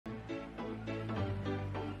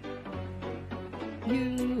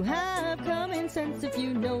you have common sense, if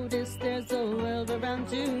you notice there's a world around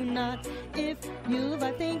you, not if you live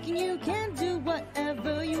by thinking you can do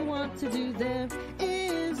whatever you want to do. There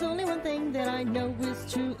is only one thing that I know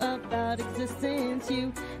is true about existence.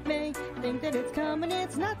 You may think that it's common,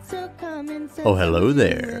 it's not so common sense. Oh, hello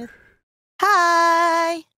there.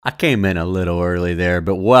 Hi. I came in a little early there,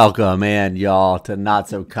 but welcome in, y'all, to Not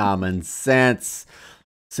So Common Sense.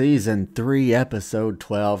 Season 3, episode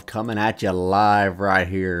 12, coming at you live right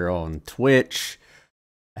here on Twitch.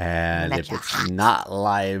 And if it's not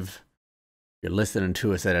live, you're listening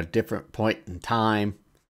to us at a different point in time.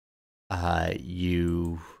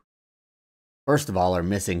 You, first of all, are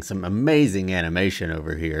missing some amazing animation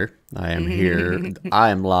over here. I am here.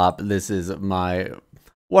 I am Lop. This is my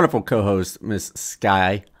wonderful co-host, Miss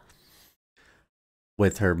Sky,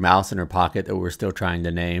 with her mouse in her pocket that we're still trying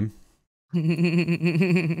to name.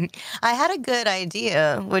 I had a good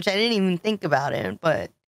idea, which I didn't even think about it, but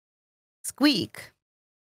Squeak.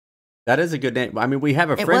 That is a good name. I mean, we have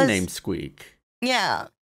a friend named Squeak. Yeah.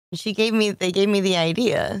 They gave me the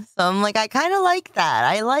idea. So I'm like, I kind of like that.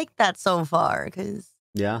 I like that so far. Cause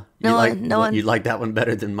yeah. You like that one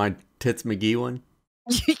better than my Tits McGee one?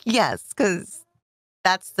 Yes, because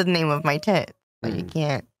that's the name of my tit. But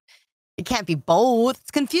it can't be both.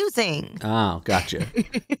 It's confusing. Oh, gotcha.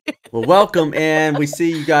 Well, welcome, and we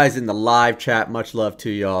see you guys in the live chat. Much love to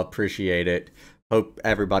y'all. Appreciate it. Hope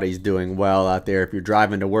everybody's doing well out there. If you're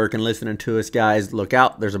driving to work and listening to us, guys, look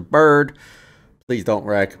out. There's a bird. Please don't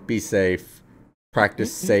wreck. Be safe.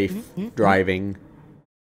 Practice safe driving.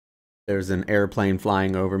 There's an airplane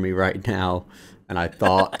flying over me right now, and I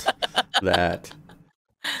thought that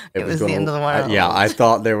it was the end of the world. Yeah, I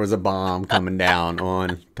thought there was a bomb coming down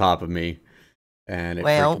on top of me, and it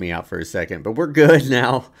freaked me out for a second. But we're good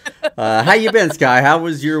now. How you been, Sky? How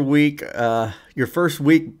was your week? Your first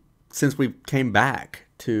week since we came back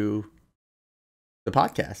to the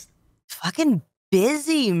podcast? Fucking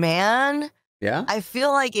busy, man. Yeah? I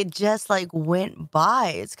feel like it just went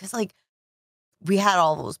by. It's because we had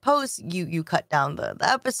all those posts. You cut down the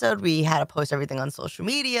episode. We had to post everything on social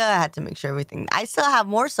media. I had to make sure everything. I still have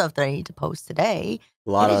more stuff that I need to post today.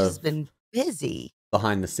 A lot of just been busy.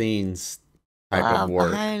 Behind the scenes type of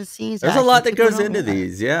work. Behind the scenes. There's a lot that goes into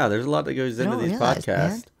these. Yeah, there's a lot that goes into these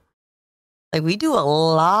podcasts. Man. We do a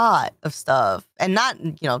lot of stuff, and not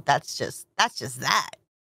that's just that.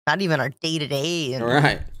 Not even our day to day.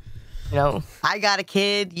 Right. I got a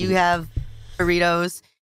kid. You have Doritos.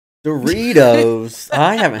 Doritos?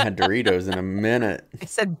 I haven't had Doritos in a minute. I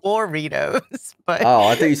said Burritos, but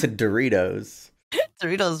I thought you said Doritos.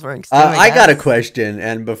 Doritos were I got a question,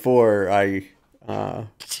 and before I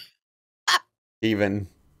even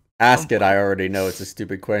ask it, I already know it's a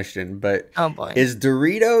stupid question. But is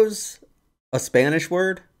Doritos a Spanish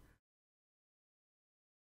word?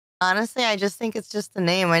 Honestly, I just think it's just the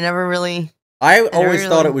name. I always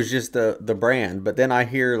thought it was just the brand, but then I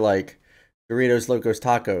hear Doritos Locos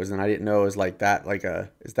Tacos, and I didn't know it was like that.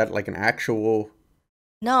 Is that like an actual?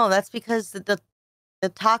 No, that's because the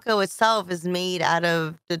taco itself is made out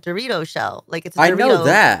of the Dorito shell. It's a Dorito. I know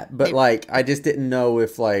that, but I just didn't know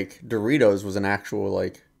if Doritos was an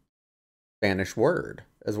actual Spanish word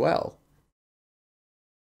as well.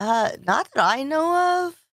 Not that I know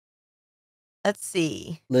of. Let's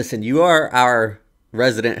see. Listen, you are our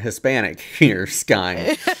resident Hispanic here,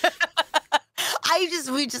 Sky.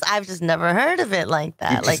 I've just never heard of it like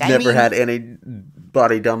that. You just never had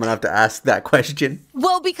anybody dumb enough to ask that question?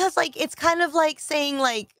 Well, because it's kind of like saying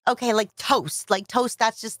toast. Toast,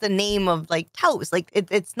 that's just the name of toast.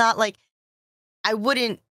 It's not I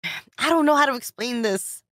don't know how to explain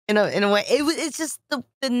this in a way. It's just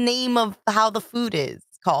the name of how the food is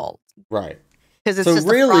called. Right. Because it's just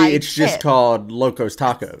really it's just called Locos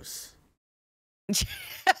Tacos.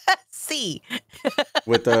 See.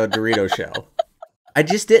 With a Dorito shell. I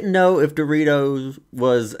just didn't know if Doritos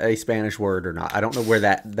was a Spanish word or not. I don't know where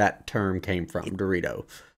that term came from, Dorito.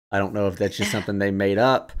 I don't know if that's just something they made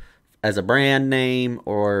up as a brand name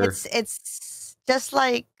or it's just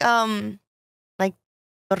like tortilla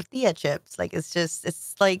chips.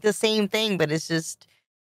 It's the same thing, but it's just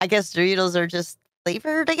I guess Doritos are just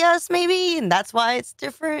flavored, I guess, maybe, and that's why it's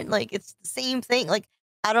different. It's the same thing.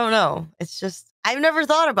 I don't know. It's just I've never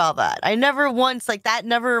thought about that. I never once that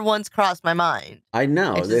never once crossed my mind. I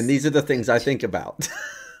know, and these are the things I think about.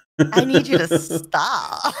 I need you to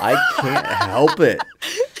stop. I can't help it.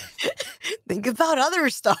 Think about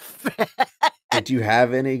other stuff. Did you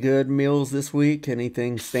have any good meals this week?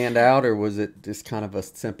 Anything stand out, or was it just kind of a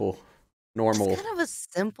simple, normal? It's kind of a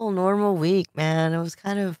simple, normal week, man. It was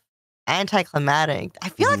kind of anticlimactic. I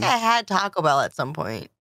feel like I had Taco Bell at some point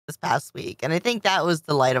this past week, and I think that was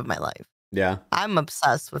the light of my life. Yeah. I'm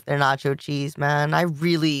obsessed with their nacho cheese, man.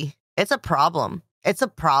 It's a problem. It's a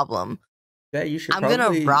problem. Yeah, you should I'm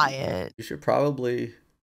gonna riot. You should probably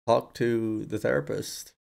talk to the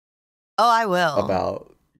therapist. Oh, I will.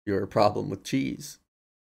 About your problem with cheese.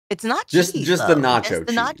 It's not cheese. Just the nacho cheese.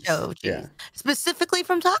 The nacho cheese. Yeah. Specifically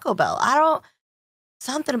from Taco Bell.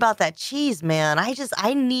 Something about that cheese, man. I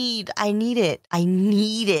need it. I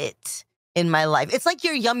need it in my life. It's like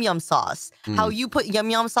your yum yum sauce. How you put yum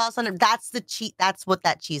yum sauce on it. That's the cheese. That's what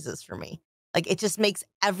that cheese is for me. Like, it just makes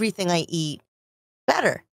everything I eat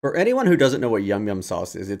better. For anyone who doesn't know what yum yum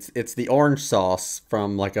sauce is, it's the orange sauce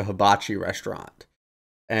from like a hibachi restaurant.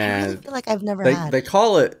 And I really feel like I've never had. They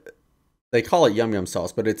call it yum yum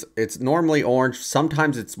sauce, but it's normally orange.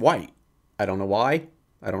 Sometimes it's white. I don't know why.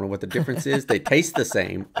 I don't know what the difference is. They taste the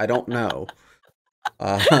same. I don't know.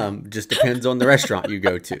 Just depends on the restaurant you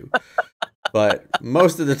go to. But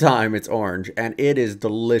most of the time it's orange, and it is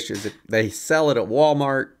delicious. They sell it at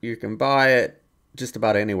Walmart. You can buy it just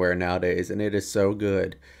about anywhere nowadays, and it is so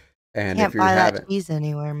good. And you can't buy that cheese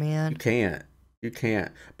anywhere, man. You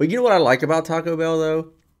can't. But you know what I like about Taco Bell,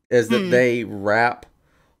 though? Is that they wrap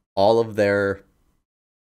all of their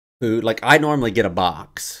food. Like, I normally get a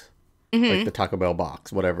box. Like the Taco Bell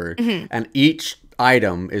box, whatever. And each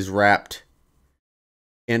item is wrapped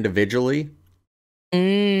individually.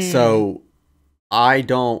 So I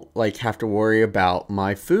don't like have to worry about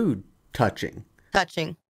my food touching.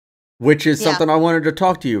 Which is something I wanted to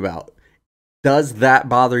talk to you about. Does that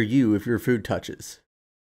bother you if your food touches?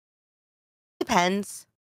 Depends.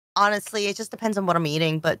 Honestly, it just depends on what I'm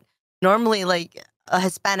eating. But normally, like, a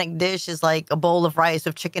Hispanic dish is like a bowl of rice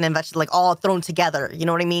with chicken and vegetables, like, all thrown together. You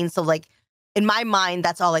know what I mean? So, like, in my mind,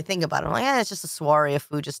 that's all I think about. I'm like, it's just a soiree of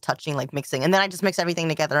food just touching, like, mixing. And then I just mix everything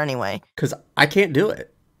together anyway. Because I can't do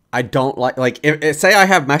it. I don't like if say I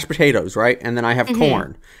have mashed potatoes, right? And then I have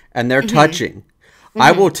corn, and they're touching.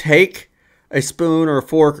 I will take a spoon or a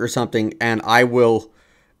fork or something, and I will,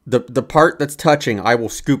 the part that's touching, I will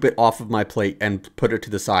scoop it off of my plate and put it to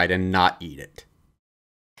the side and not eat it.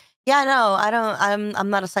 Yeah, no, I don't. I'm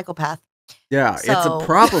not a psychopath. Yeah, so. It's a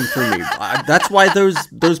problem for me. That's why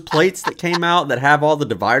those plates that came out that have all the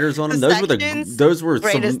dividers on them, those were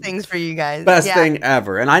greatest things for you guys. Best thing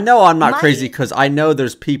ever. And I know I'm not crazy because I know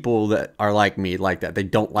there's people that are like me like that. They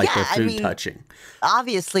don't like their food touching.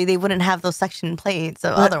 Obviously, they wouldn't have those section plates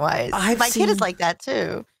otherwise. My kid is like that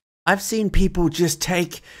too. I've seen people just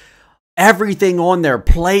take everything on their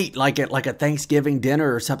plate like a Thanksgiving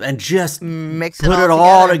dinner or something and just put it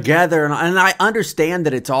all together. And I understand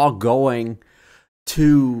that it's all going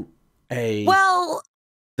to the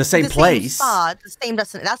same place. Same spot, the same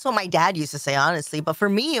destination. That's what my dad used to say, honestly. But for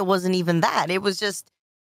me, it wasn't even that. It was just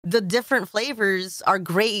the different flavors are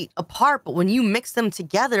great apart, but when you mix them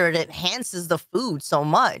together, it enhances the food so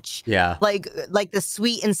much. Yeah. Like the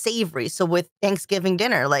sweet and savory. So with Thanksgiving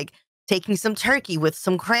dinner, like, taking some turkey with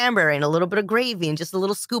some cranberry and a little bit of gravy and just a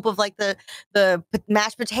little scoop of like the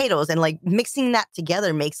mashed potatoes and like mixing that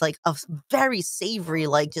together makes like a very savory,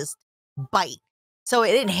 like, just bite. So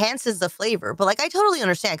it enhances the flavor. But like, I totally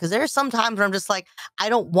understand because there are some times where I'm just like, I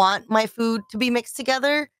don't want my food to be mixed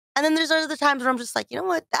together. And then there's other times where I'm just like, you know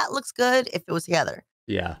what? That looks good if it was together.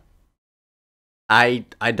 Yeah. I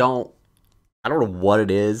don't know what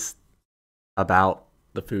it is about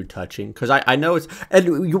the food touching because I know it's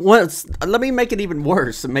let me make it even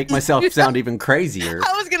worse and make myself sound even crazier.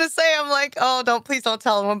 I was gonna say, I'm like, please don't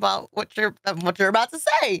tell them about what you're about to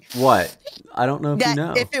say. What? I don't know if you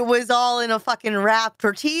know. If it was all in a fucking wrapped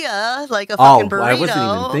tortilla, like a fucking burrito. I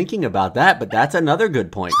wasn't even thinking about that, but that's another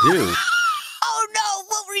good point too. Oh no,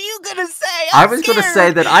 what were you gonna say? I was gonna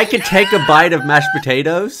say that I could take a bite of mashed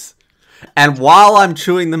potatoes, and while I'm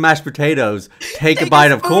chewing the mashed potatoes, take a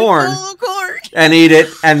bite of corn. And eat it,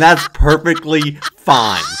 and that's perfectly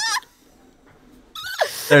fine.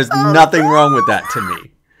 There's nothing wrong with that to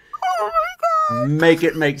me. Oh my god! Make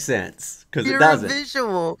it make sense, because it doesn't.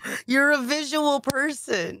 You're a visual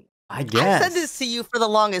person. I guess. I said this to you for the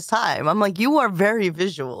longest time. I'm like, you are very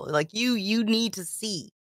visual. Like, you need to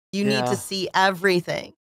see. You need to see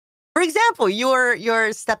everything. For example,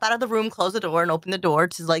 your step out of the room, close the door, and open the door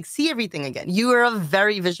to like see everything again. You are a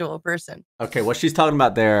very visual person. Okay, what she's talking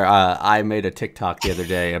about there, I made a TikTok the other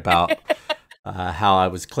day about how I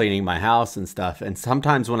was cleaning my house and stuff. And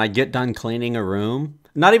sometimes when I get done cleaning a room,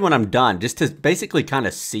 not even when I'm done, just to basically kind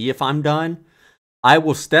of see if I'm done, I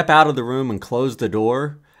will step out of the room and close the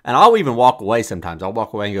door. And I'll even walk away sometimes. I'll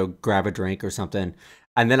walk away and go grab a drink or something.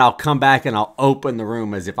 And then I'll come back and I'll open the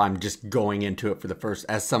room as if I'm just going into it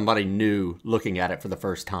as somebody new looking at it for the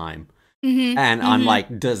first time. And I'm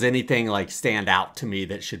like, does anything like stand out to me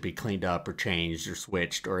that should be cleaned up or changed or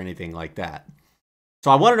switched or anything like that?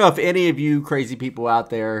 So I want to know if any of you crazy people out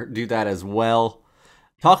there do that as well.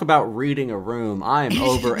 Talk about reading a room. I am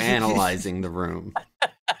over analyzing the room.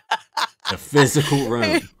 The physical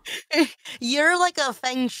room. You're like a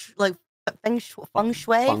feng shui. I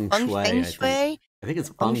think it's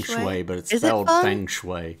feng shui, but it's Is spelled it feng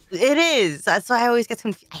shui. It is. That's why I always get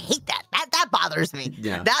confused. I hate that. That bothers me.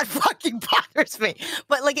 Yeah. That fucking bothers me.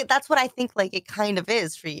 But like, that's what I think like it kind of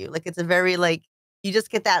is for you. Like, it's a very like, you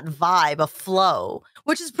just get that vibe, a flow,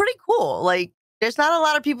 which is pretty cool. Like, there's not a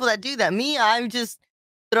lot of people that do that. Me, I just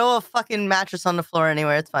throw a fucking mattress on the floor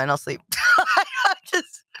anywhere. It's fine. I'll sleep.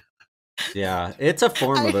 Yeah, it's a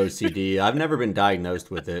form of OCD. I've never been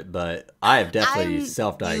diagnosed with it, but I have definitely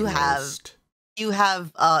self-diagnosed. You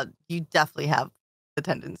definitely have the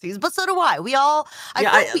tendencies, but so do I. We all, we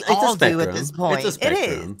all do at this point. It's a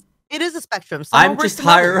spectrum. It is a spectrum. I'm just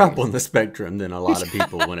higher up on the spectrum than a lot of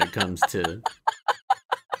people when it comes to.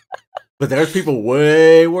 But there's people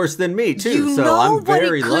way worse than me too, so I'm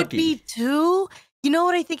very lucky. Be too? You know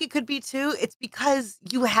what I think it could be too? It's because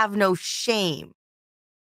you have no shame.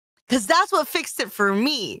 Because that's what fixed it for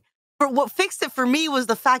me. But what fixed it for me was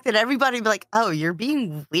the fact that everybody would be like, oh, you're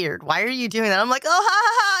being weird. Why are you doing that? I'm like, oh, ha,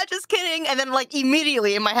 ha, ha, just kidding. And then like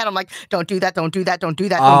immediately in my head, I'm like, don't do that, don't do that, don't do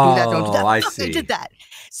that, don't do that, don't do that. I see. I did that.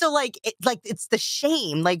 So like, it's the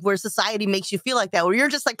shame, like where society makes you feel like that, where you're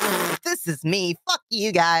just like, this is me. Fuck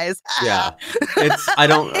you guys. Yeah. I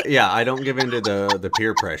don't give into the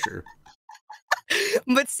peer pressure.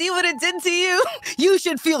 But see what it did to you? You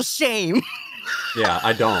should feel shame. Yeah,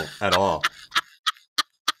 I don't at all.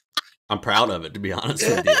 I'm proud of it, to be honest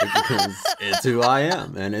with you, because it's who I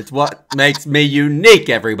am, and it's what makes me unique,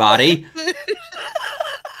 everybody.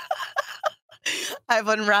 I've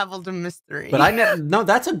unraveled a mystery. But no,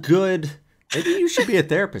 that's a good, maybe you should be a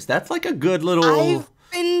therapist. That's like a good little... I've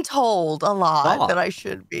been told a lot that I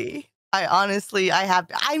should be. I have.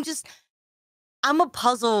 I'm a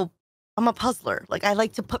puzzler. Like, I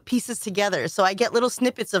like to put pieces together. So I get little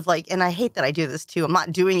snippets of like, and I hate that I do this too. I'm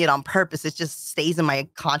not doing it on purpose. It just stays in my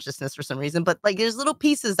consciousness for some reason. But like, there's little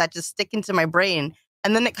pieces that just stick into my brain.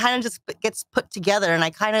 And then it kind of just gets put together. And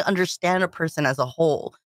I kind of understand a person as a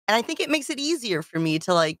whole. And I think it makes it easier for me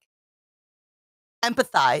to like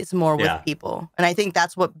empathize more with people. And I think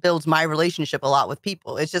that's what builds my relationship a lot with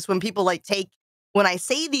people. It's just when people like when I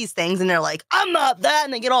say these things and they're like, I'm not that,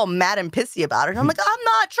 and they get all mad and pissy about it. And I'm like, I'm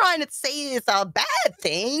not trying to say it's a bad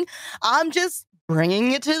thing. I'm just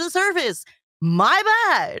bringing it to the surface. My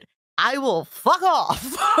bad. I will fuck off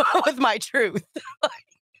with my truth.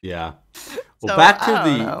 Yeah. Well,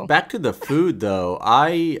 so, back to the food though.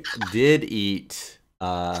 I did eat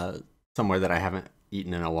somewhere that I haven't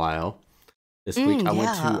eaten in a while. This week I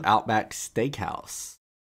went to Outback Steakhouse.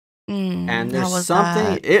 And there's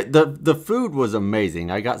something the food was amazing.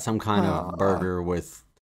 I got some kind of burger with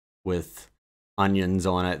onions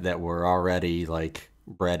on it that were already like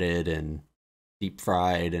breaded and deep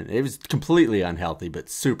fried, and it was completely unhealthy but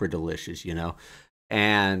super delicious, you know.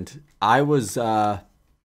 And I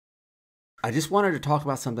just wanted to talk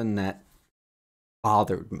about something that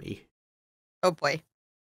bothered me. Oh boy.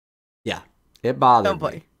 Yeah, it bothered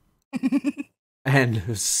me.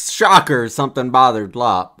 And shocker, something bothered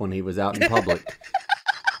Lop when he was out in public.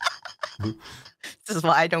 This is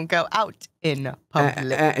why I don't go out in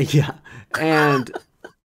public. Yeah. And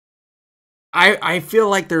I feel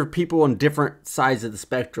like there are people on different sides of the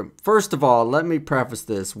spectrum. First of all, let me preface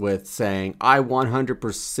this with saying I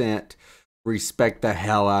 100% respect the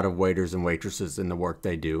hell out of waiters and waitresses in the work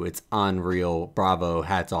they do. It's unreal. Bravo.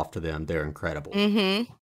 Hats off to them. They're incredible.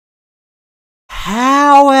 Mm-hmm.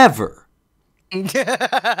 However...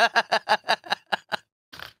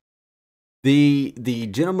 the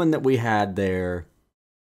gentleman that we had there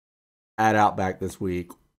at Outback this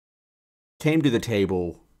week came to the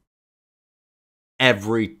table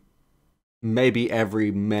maybe every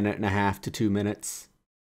minute and a half to 2 minutes.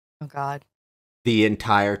 Oh God. The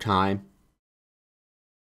entire time.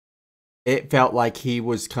 It felt like he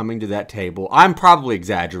was coming to that table. I'm probably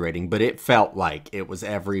exaggerating, but it felt like it was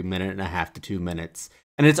every minute and a half to 2 minutes.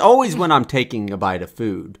 And it's always when I'm taking a bite of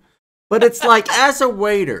food. But it's like, as a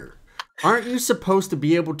waiter, aren't you supposed to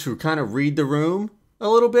be able to kind of read the room a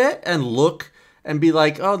little bit and look and be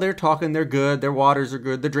like, oh, they're talking, they're good, their waters are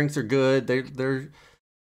good, their drinks are good, they're...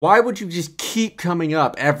 Why would you just keep coming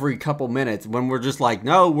up every couple minutes when we're just like,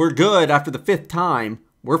 no, we're good after the 5th time.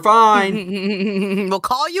 We're fine. We'll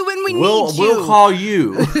call you when we need you. We'll call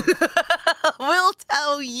you. We'll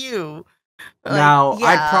tell you. Now, I'd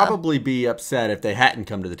yeah. probably be upset if they hadn't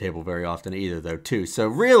come to the table very often either, though, too. So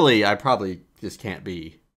really, I probably just can't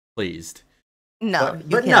be pleased. No, you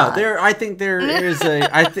But no, cannot. I think there is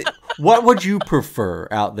what would you prefer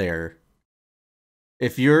out there?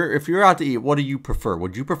 If you're out to eat, what do you prefer?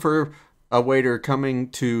 Would you prefer a waiter coming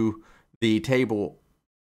to the table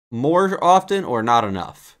more often or not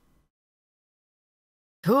enough?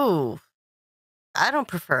 Ooh, I don't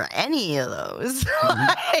prefer any of those.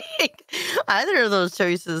 Like, either of those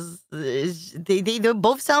choices, they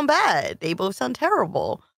both sound bad. They both sound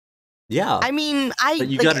terrible. Yeah, I mean, but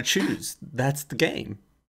you got to choose. That's the game.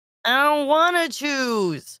 I don't want to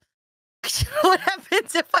choose. What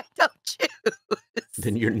happens if I don't choose?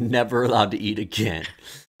 Then you're never allowed to eat again.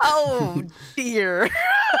 Oh dear.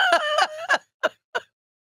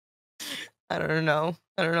 I don't know.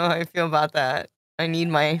 I don't know how I feel about that. I need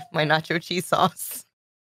my nacho cheese sauce.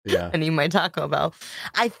 Yeah. I need my Taco Bell.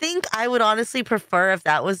 I think I would honestly prefer if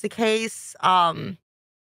that was the case.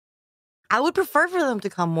 I would prefer for them to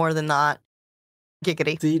come more than not.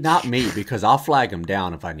 Giggity. See, not me, because I'll flag them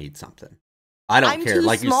down if I need something. I don't I'm care. too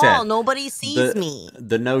Like small. you said, Nobody sees me.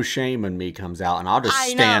 The no shame in me comes out, and I'll just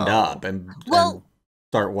stand know. up and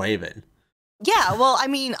start waving. Yeah, well, I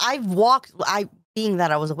mean, being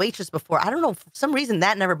that I was a waitress before, I don't know, for some reason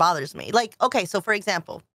that never bothers me. Like, okay, so for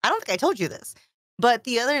example, I don't think I told you this, but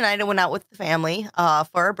the other night I went out with the family for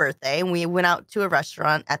our birthday, and we went out to a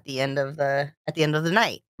restaurant at the end of the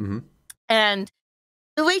night. Mm-hmm. And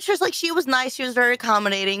the waitress, like, she was nice, she was very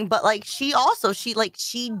accommodating, but like she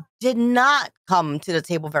did not come to the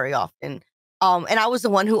table very often. And I was the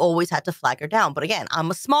one who always had to flag her down. But again,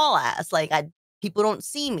 I'm a small ass. Like, people don't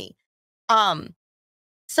see me.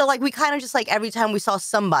 So like we kind of just like every time we saw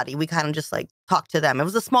somebody, we kind of just like talked to them. It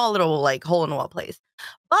was a small little like hole in the wall place.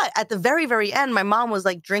 But at the very, very end, my mom was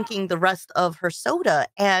like drinking the rest of her soda,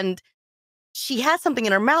 and she had something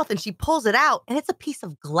in her mouth, and she pulls it out, and it's a piece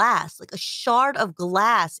of glass, like a shard of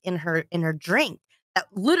glass in her drink that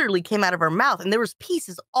literally came out of her mouth, and there was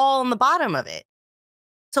pieces all on the bottom of it.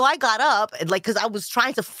 So I got up and like, cause I was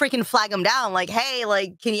trying to freaking flag them down. Like, hey,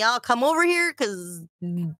 like, can y'all come over here? Cause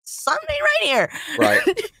something right here. Right.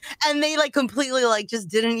 And they like completely like just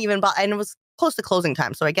didn't even bother. And it was close to closing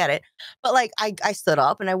time, so I get it. But like, I stood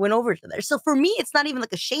up and I went over to there. So for me, it's not even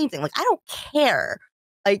like a shame thing. Like, I don't care.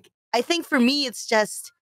 Like, I think for me, it's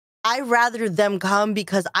just, I'd rather them come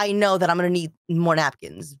because I know that I'm going to need more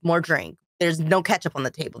napkins, more drink. There's no ketchup on the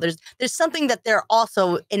table. There's something that they're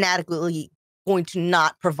also inadequately going to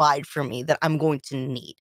not provide for me that I'm going to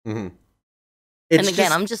need. Mm-hmm. And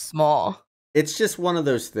again, I'm just small. It's just one of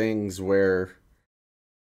those things where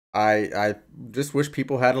I just wish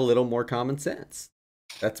people had a little more common sense.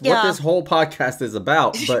 That's what this whole podcast is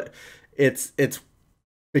about. But it's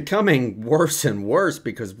becoming worse and worse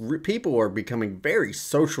because people are becoming very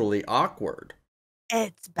socially awkward.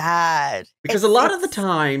 It's bad. Because a lot of the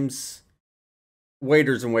times,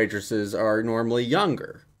 waiters and waitresses are normally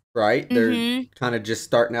younger, right? They're kind of just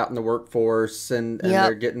starting out in the workforce, and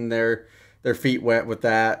they're getting their feet wet with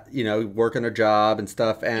that, you know, working a job and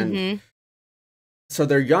stuff. And so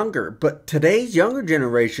they're younger. But today's younger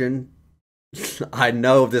generation, I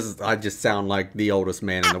know I just sound like the oldest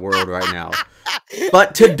man in the world right now.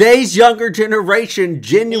 But today's younger generation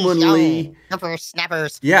genuinely...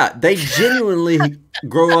 Snappers. Yeah, they genuinely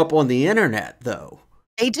grow up on the internet, though.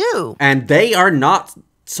 They do. And they are not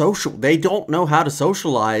social. They don't know how to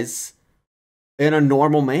socialize in a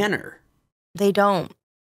normal manner. They don't.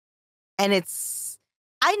 And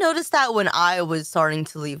I noticed that when I was starting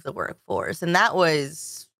to leave the workforce, and that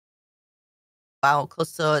was, wow,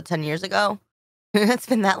 close to 10 years ago. It's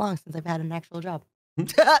been that long since I've had an actual job.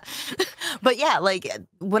 But yeah, like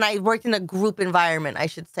when I worked in a group environment, I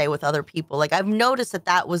should say, with other people, like I've noticed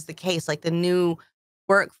that was the case. Like the new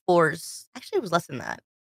workforce, actually it was less than that.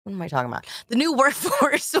 What am I talking about? The new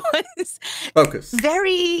workforce was focused.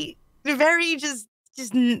 Very, very just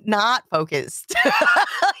not focused.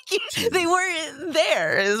 Like, they weren't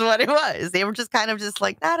there is what it was. They were just kind of just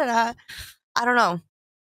like, I don't know.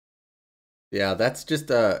 Yeah, that's just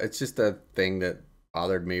it's just a thing that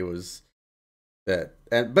bothered me was that,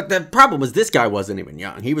 but the problem was this guy wasn't even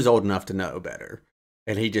young. He was old enough to know better,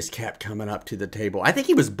 and he just kept coming up to the table. I think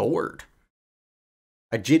he was bored.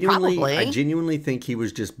 I genuinely think he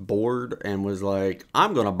was just bored and was like,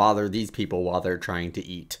 I'm going to bother these people while they're trying to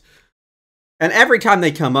eat. And every time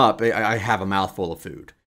they come up, I have a mouthful of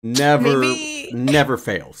food. Never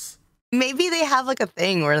fails. Maybe they have like a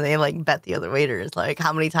thing where they like bet the other waiters like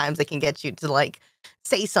how many times they can get you to like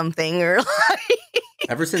say something or like.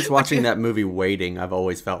 Ever since watching that movie Waiting, I've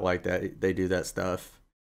always felt like that they do that stuff.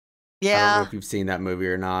 I don't know Yeah. if you've seen that movie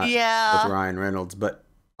or not Yeah. with Ryan Reynolds, but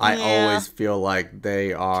I Yeah. always feel like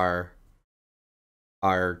they are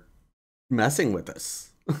messing with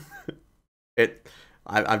us.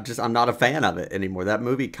 I'm not a fan of it anymore. That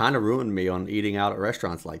movie kind of ruined me on eating out at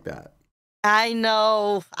restaurants like that. I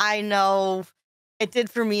know. It did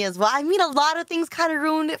for me as well. I mean, a lot of things kind of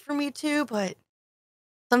ruined it for me too, but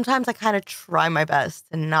sometimes I kind of try my best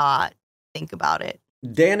and not think about it.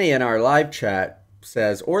 Danny in our live chat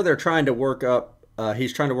says, or they're trying to work up,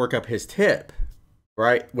 he's trying to work up his tip,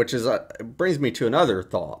 right? Which is, brings me to another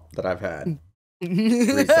thought that I've had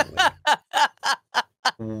recently.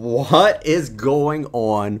 What is going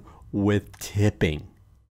on with tipping?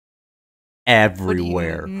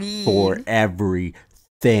 Everywhere for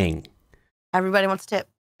everything. Everybody wants to tip.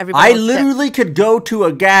 I literally could go to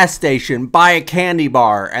a gas station, buy a candy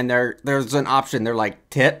bar, and there's an option. They're like,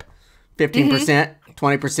 tip 15%,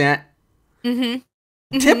 20%.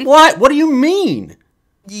 Mm-hmm. Tip what? What do you mean?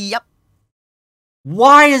 Yep.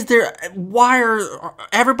 Why are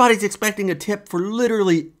everybody's expecting a tip for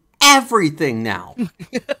literally everything now?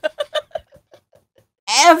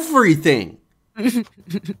 Everything.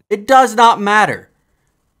 It does not matter.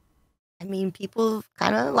 I mean, people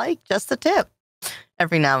kind of like just a tip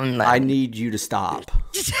every now and then. I need you to stop.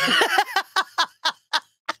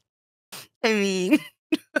 I mean,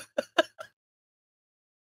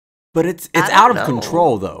 but it's out of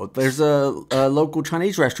control though. There's a local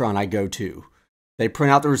Chinese restaurant I go to. They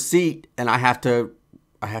print out the receipt and I have to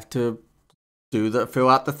fill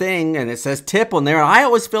out the thing and it says tip on there. And I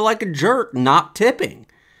always feel like a jerk not tipping.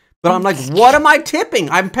 But I'm like, what am I tipping?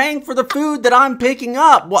 I'm paying for the food that I'm picking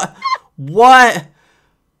up. What?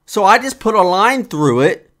 So I just put a line through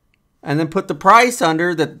it and then put the price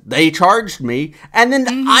under that they charged me. And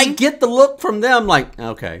then I get the look from them like,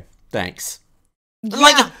 okay, thanks. Yeah.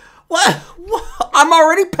 Like, what? I'm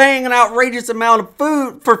already paying an outrageous amount of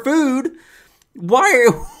food for food. Why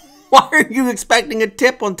are you expecting a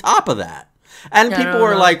tip on top of that? And people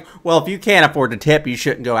are like, well, if you can't afford to tip, you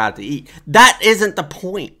shouldn't go out to eat. That isn't the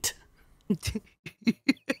point.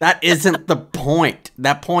 That isn't the point.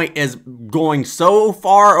 That point is going so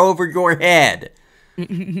far over your head.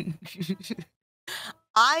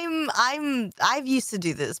 I've used to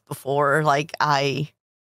do this before. Like I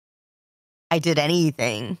did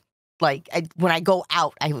anything. Like when I go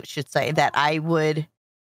out, I should say that I would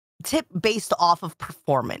tip based off of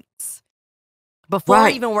performance. Before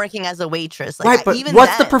even working as a waitress. Like, right, but even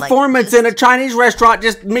what's then, the performance in a Chinese restaurant?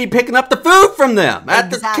 Just me picking up the food from them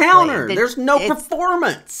at the counter. There's no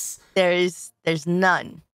performance. There's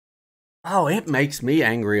none. Oh, it makes me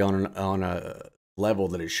angry on a level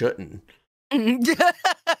that it shouldn't.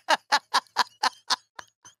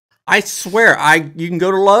 I swear, you can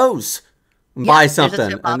go to Lowe's and buy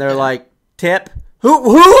something, and they're like, tip?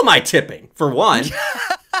 Who am I tipping, for one?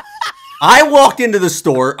 I walked into the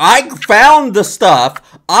store, I found the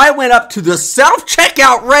stuff, I went up to the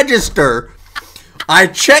self-checkout register, I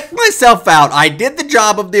checked myself out, I did the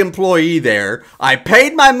job of the employee there, I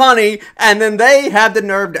paid my money, and then they had the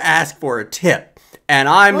nerve to ask for a tip. And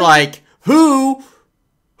I'm like,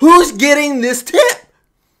 who's getting this tip?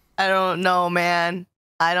 I don't know, man.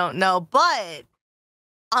 I don't know. But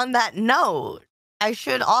on that note, I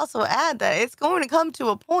should also add that it's going to come to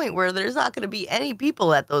a point where there's not going to be any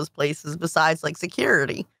people at those places besides like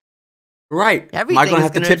security. Right. Am I going to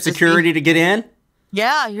have to tip security to get in?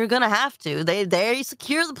 Yeah, you're going to have to. They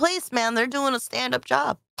secure the place, man. They're doing a stand-up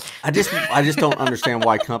job. I just don't understand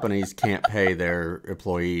why companies can't pay their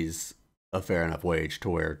employees a fair enough wage to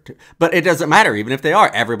where but it doesn't matter even if they are.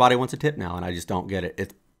 Everybody wants a tip now and I just don't get it.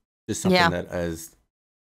 It's just something that is.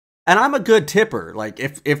 And I'm a good tipper. Like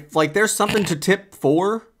if like there's something to tip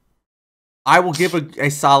for, I will give a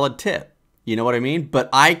solid tip. You know what I mean? But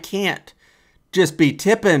I can't just be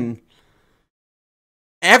tipping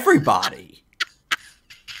everybody.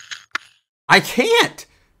 I can't.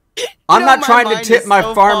 I'm not trying to tip my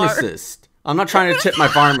pharmacist. I'm not trying to tip my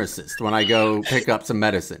pharmacist when I go pick up some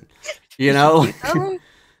medicine. You know?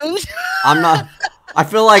 I'm not. I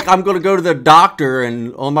feel like I'm going to go to the doctor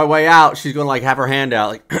and on my way out, she's going to like have her hand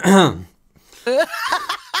out like, you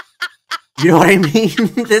know what I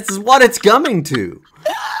mean? This is what it's coming to.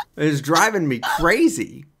 It's driving me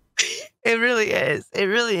crazy. It really is. It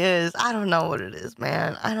really is. I don't know what it is,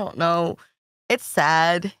 man. I don't know. It's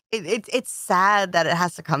sad. It's sad that it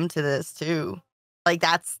has to come to this too. Like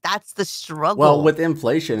that's the struggle. Well, with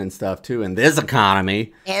inflation and stuff too, in this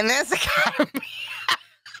economy.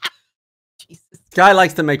 Guy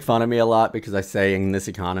likes to make fun of me a lot because I say in this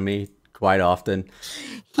economy quite often.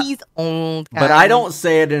 He's old, guys. But I don't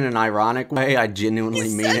say it in an ironic way. I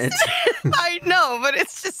genuinely mean it. I know, but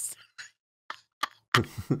it's just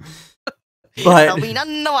But they'll be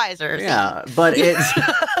none the wiser. Yeah, but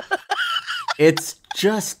it's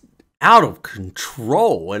just out of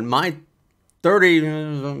control. In my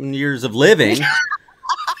 30 years of living,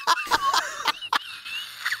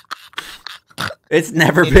 it's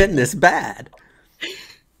never been this bad.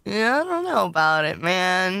 Yeah, I don't know about it,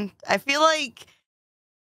 man. I feel like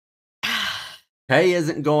pay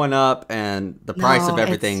isn't going up, and the price of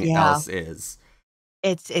everything else is.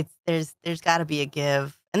 There's got to be a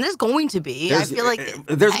give, and there's going to be. I feel like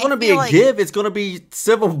there's going to be a give. It's going to be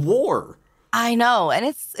civil war. I know, and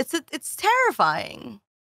it's terrifying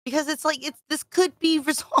because it's like this could be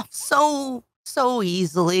resolved so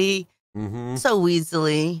easily, so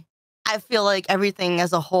easily. I feel like everything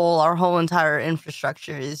as a whole, our whole entire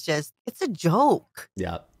infrastructure is it's a joke.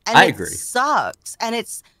 Yeah. And I agree. Sucks. And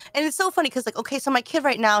it's so funny because, like, okay, so my kid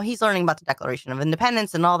right now, he's learning about the Declaration of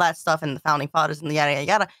Independence and all that stuff and the founding fathers and the yada, yada,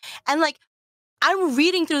 yada. And, like, I'm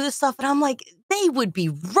reading through this stuff and I'm like, they would be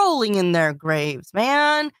rolling in their graves,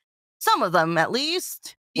 man. Some of them, at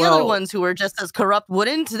least. The other ones who are just as corrupt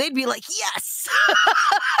wouldn't. They'd be like, yes.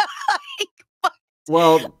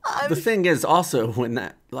 Well, the thing is also when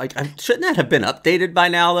that, like, shouldn't that have been updated by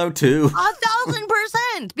now, though, too?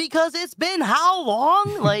 1,000%, because it's been how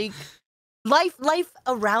long? Like, life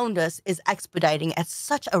around us is expediting at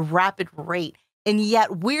such a rapid rate, and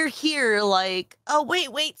yet we're here like, oh,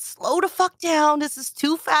 wait, slow the fuck down. This is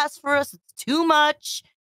too fast for us. It's too much.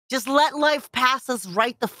 Just let life pass us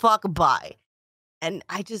right the fuck by. And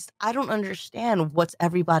I don't understand what's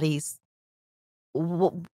everybody's...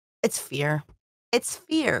 It's fear. It's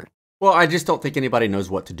fear. Well, I just don't think anybody knows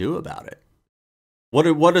what to do about it.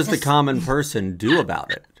 What does the common person do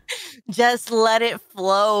about it? Just let it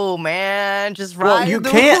flow, man. Just ride you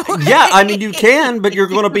can't. Yeah, I mean, you can, but you're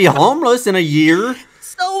going to be homeless in a year.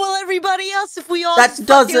 So will everybody else if we all that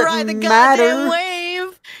doesn't ride the matter. Goddamn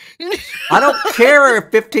wave. I don't care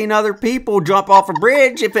if 15 other people jump off a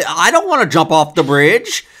bridge. I don't want to jump off the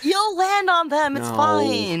bridge. You'll land on them. It's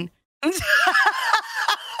fine.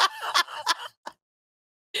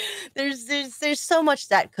 There's so much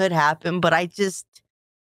that could happen, but I just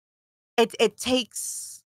it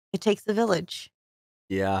takes the village.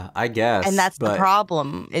 Yeah, I guess. And that's the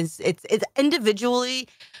problem. It's individually,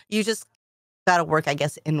 you just gotta work, I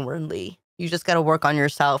guess, inwardly. You just gotta work on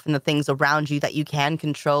yourself and the things around you that you can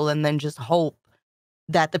control, and then just hope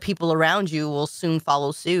that the people around you will soon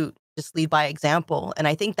follow suit. Just lead by example. And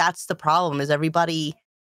I think that's the problem, is everybody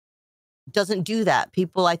doesn't do that.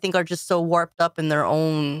 People, I think, are just so warped up in their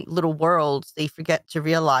own little worlds, they forget to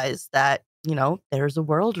realize that, there's a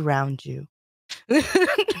world around you.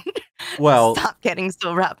 Well, stop getting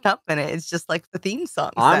so wrapped up in it. It's just like the theme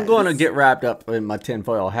song says. I'm going to get wrapped up in my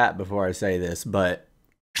tinfoil hat before I say this, but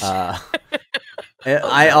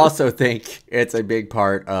I also think it's a big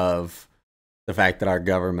part of the fact that our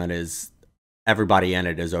government is, everybody in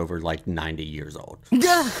it is over like 90 years old.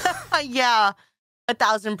 Yeah.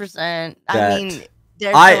 1,000%. I mean,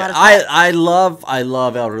 I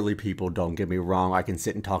love elderly people. Don't get me wrong. I can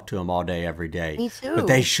sit and talk to them all day, every day. Me too. But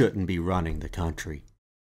they shouldn't be running the country.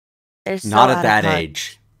 They're so not at that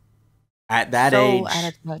age. At that age,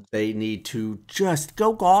 touch. They need to just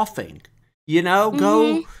go golfing.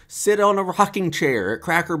 Go sit on a rocking chair at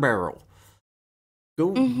Cracker Barrel.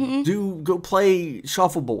 Go play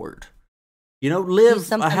shuffleboard.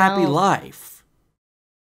 Live a happy life.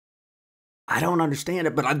 I don't understand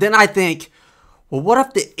it, but then I think, well, what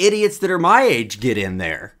if the idiots that are my age get in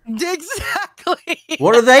there? Exactly.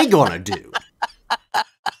 What are they going to do?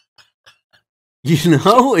 Is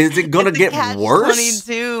it going to get worse?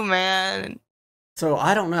 22, man. So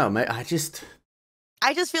I don't know, man. I just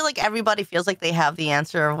feel like everybody feels like they have the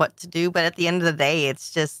answer of what to do, but at the end of the day,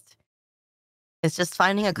 it's just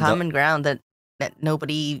finding a common ground that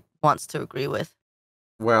nobody wants to agree with.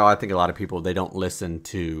 Well, I think a lot of people, they don't listen.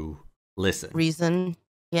 Reason,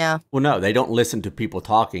 yeah. Well, no, they don't listen to people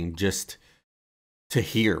talking just to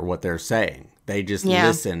hear what they're saying. They just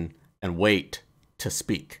listen and wait to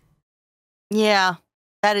speak. Yeah,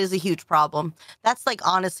 that is a huge problem. That's like,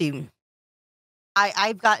 honestly,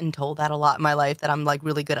 I've gotten told that a lot in my life, that I'm like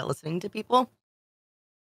really good at listening to people.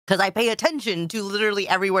 Because I pay attention to literally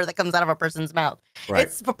every word that comes out of a person's mouth. Right.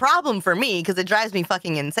 It's a problem for me because it drives me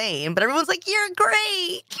fucking insane. But everyone's like, you're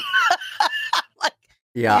great. Like,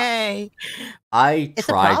 yeah. Hey. I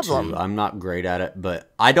try to. I'm not great at it,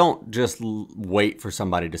 but I don't just wait for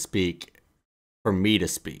somebody to speak for me to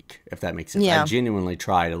speak, if that makes sense. Yeah. I genuinely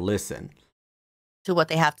try to listen to what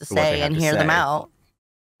they have to say and hear them out.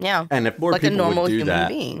 Yeah. And if more people would do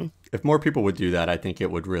that, if more people would do that, I think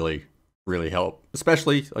it would really, really help.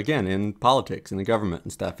 Especially, again, in politics and the government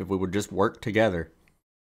and stuff, if we would just work together.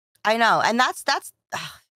 I know. And that's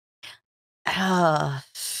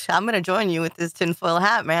I'm gonna join you with this tinfoil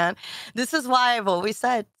hat, man. This is why I've always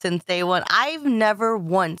said since day one, I've never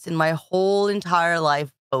once in my whole entire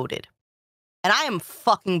life voted. And I am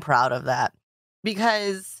fucking proud of that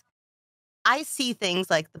because I see things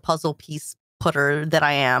like the puzzle piece putter that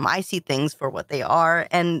I am. I see things for what they are.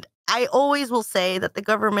 And I always will say that the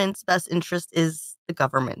government's best interest is the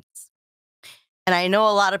government's. And I know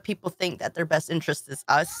a lot of people think that their best interest is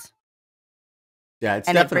us. Yeah, it's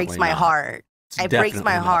and it breaks my heart. It breaks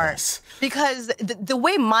my heart us. because the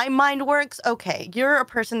way my mind works, okay, you're a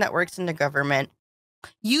person that works in the government.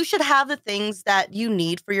 You should have the things that you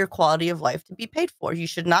need for your quality of life to be paid for. You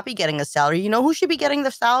should not be getting a salary. You know who should be getting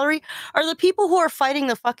the salary? Are the people who are fighting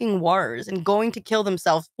the fucking wars and going to kill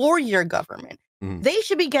themselves for your government. Mhm. They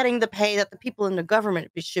should be getting the pay that the people in the government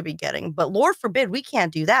should be getting. But Lord forbid, we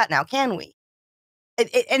can't do that now, can we?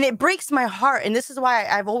 And it breaks my heart. And this is why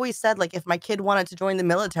I've always said, like, if my kid wanted to join the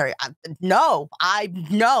military, I'm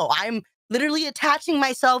literally attaching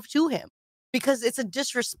myself to him because it's a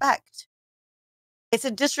disrespect. It's a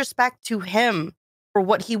disrespect to him for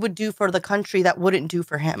what he would do for the country that wouldn't do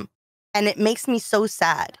for him. And it makes me so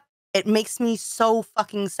sad. It makes me so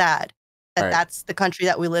fucking sad that that's the country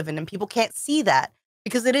that we live in. And people can't see that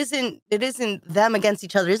because it isn't them against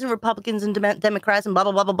each other. It isn't Republicans and Democrats and blah,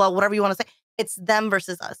 blah, blah, blah, blah, whatever you want to say. It's them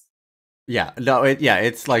versus us. Yeah, no,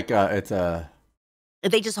 it's like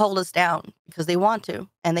They just hold us down because they want to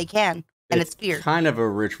and they can. And it's fear. Kind of a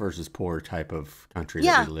rich versus poor type of country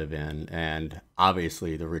that we live in. And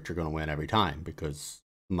obviously the rich are going to win every time because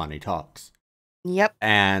money talks. Yep.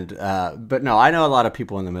 And, but no, I know a lot of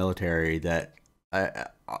people in the military that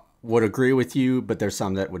would agree with you, but there's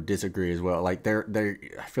some that would disagree as well. Like I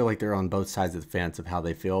feel like they're on both sides of the fence of how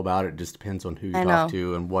they feel about it. It just depends on who you talk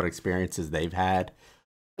to and what experiences they've had.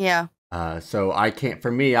 Yeah. So I can't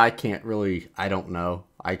really, I don't know.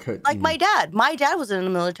 I could like my dad was in the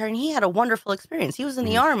military and he had a wonderful experience. He was in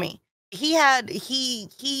the army. He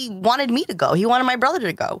wanted me to go. He wanted my brother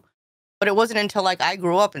to go, but it wasn't until like I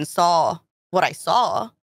grew up and saw what I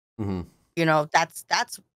saw. Mm-hmm. You know, that's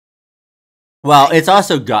well, it's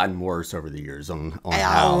also gotten worse over the years on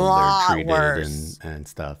how they're treated worse. and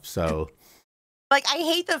stuff. So like, I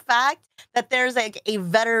hate the fact that there's like a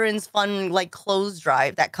veterans fund, like clothes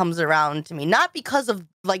drive that comes around to me, not because of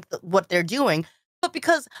like what they're doing, but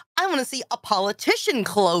because I want to see a politician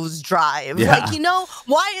clothes drive. Yeah. Like, you know,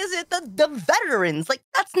 why is it the veterans? Like,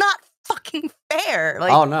 that's not fucking fair.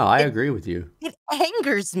 Like, oh no, I agree with you. It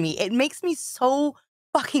angers me. It makes me so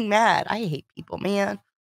fucking mad. I hate people, man.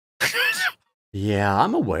 Yeah,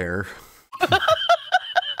 I'm aware.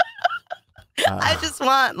 I just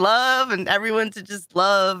want love and everyone to just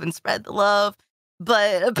love and spread the love.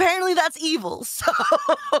 But apparently that's evil. So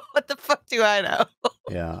what the fuck do I know?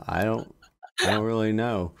 Yeah, I don't really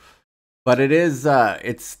know. But it is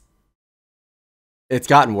it's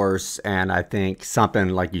gotten worse, and I think something,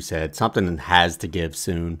 like you said, something has to give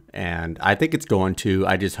soon, and I think it's going to.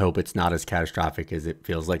 I just hope it's not as catastrophic as it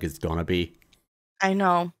feels like it's going to be. I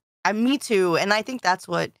know. Me too. And I think that's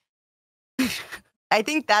what I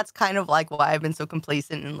think that's kind of like why I've been so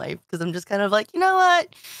complacent in life, because I'm just kind of like, you know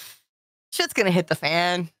what? Shit's gonna hit the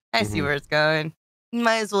fan. I see where it's going. You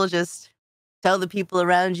might as well just tell the people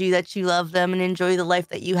around you that you love them and enjoy the life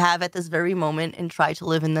that you have at this very moment and try to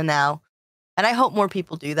live in the now. And I hope more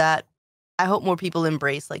people do that. I hope more people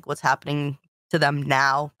embrace like what's happening to them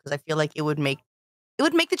now, because I feel like it would make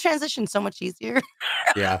the transition so much easier.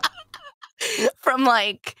 Yeah. From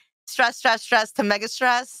like stress to mega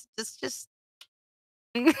stress. Just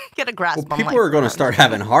get a grasp on life. People are going to start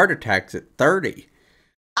having heart attacks at 30.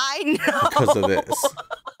 I know. Because of this.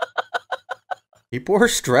 People are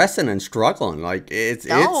stressing and struggling. Like it's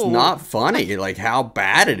not funny like how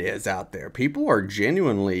bad it is out there. People are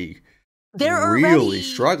genuinely really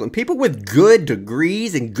struggling. People with good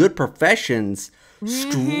degrees and good professions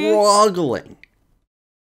struggling.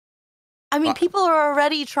 I mean, people are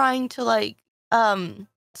already trying to like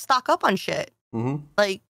stock up on shit.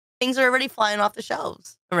 Like things are already flying off the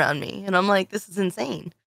shelves around me, and I'm like, this is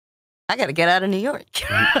insane. I got to get out of New York.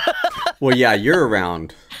 Well, yeah, you're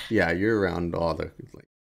around all the like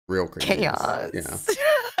real craziness, chaos. You know?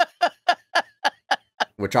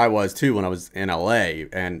 Which I was too when I was in LA,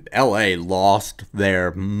 and LA lost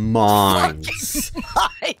their minds.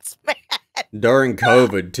 Man. During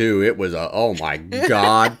COVID too. It was oh my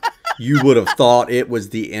God. You would have thought it was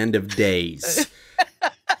the end of days.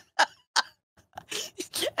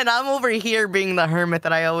 And I'm over here being the hermit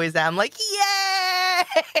that I always am, like, yay!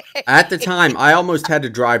 At the time, I almost had to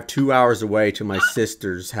drive 2 hours away to my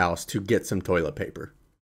sister's house to get some toilet paper.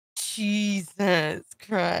 Jesus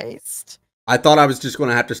Christ. I thought I was just going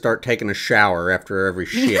to have to start taking a shower after every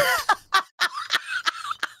shit.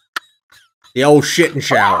 The old shit and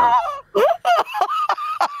shower.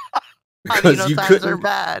 Because you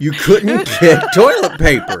couldn't get toilet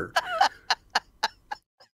paper.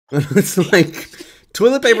 It's like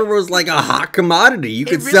toilet paper was like a hot commodity. You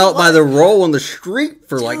could sell it by the roll on the street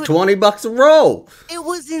for like $20 a roll. It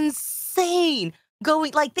was insane.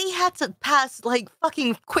 They had to pass like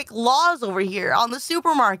fucking quick laws over here on the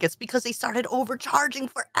supermarkets because they started overcharging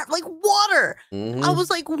for like water. I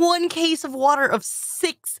was like, one case of water of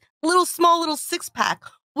small little 6-pack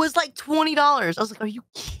was like $20. I was like, are you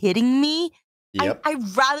kidding me? Yep.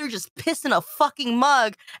 I'd rather just piss in a fucking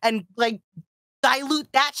mug and like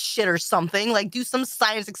dilute that shit or something. Like do some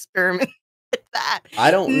science experiment with that.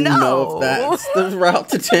 I don't know if that's the route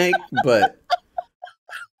to take, but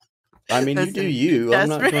I mean, you do you. I'm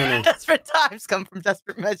not trying to... Desperate times come from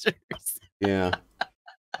desperate measures. Yeah,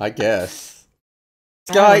 I guess.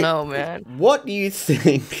 Sky, I don't know, man. What do you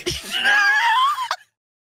think?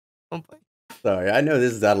 Oh boy. Sorry, I know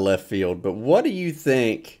this is out of left field, but what do you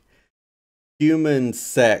think human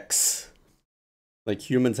sex, like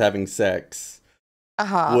humans having sex,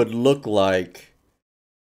 would look like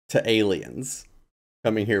to aliens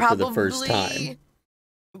coming here for the first time?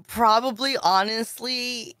 Probably,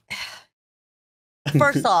 honestly...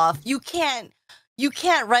 First off, you can't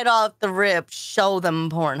right off the rip show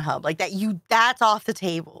them Pornhub like that. That's off the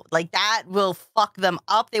table. Like that will fuck them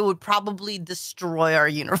up. They would probably destroy our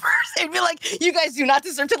universe. They'd be like, "You guys do not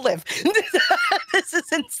deserve to live. This is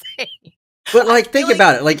insane." But like, think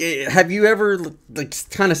about it. Like, have you ever like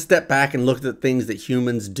kind of stepped back and looked at things that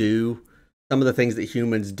humans do? Some of the things that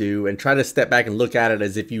humans do, and try to step back and look at it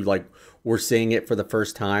as if you like were seeing it for the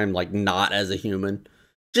first time, like not as a human.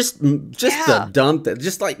 Just the dump that,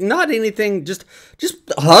 just like not anything, just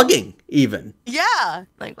hugging even. Yeah,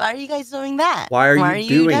 like why are you guys doing that? Why are you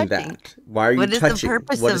doing that? Why are you touching?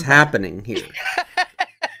 What is happening here?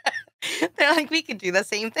 They're like, we could do the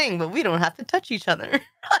same thing, but we don't have to touch each other.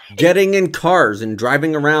 Getting in cars and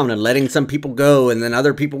driving around and letting some people go, and then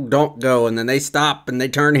other people don't go, and then they stop and they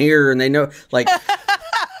turn here and they know, like,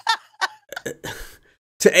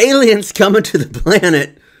 to aliens coming to the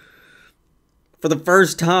planet for the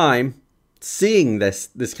first time, seeing this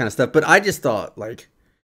kind of stuff. But I just thought, like,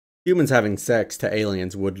 humans having sex to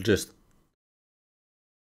aliens would just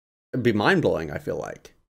be mind-blowing, I feel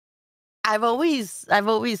like. I've always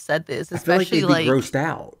said this, especially I feel like they'd be grossed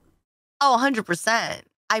out. Oh, 100%.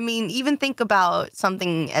 I mean, even think about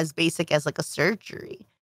something as basic as like a surgery.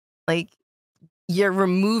 Like, you're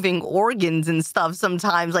removing organs and stuff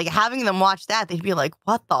sometimes. Like, having them watch that, they'd be like,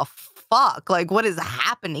 what the fuck? Like, what is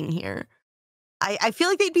happening here? I feel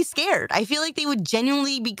like they'd be scared. I feel like they would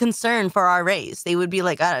genuinely be concerned for our race. They would be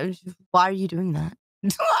like, why are you doing that?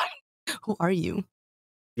 Who are you?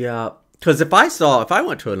 Yeah, because if I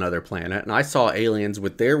went to another planet and I saw aliens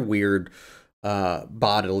with their weird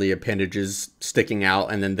bodily appendages sticking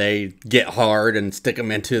out, and then they get hard and stick them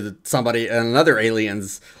into another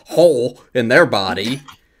alien's hole in their body.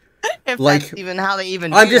 If like, that's even how they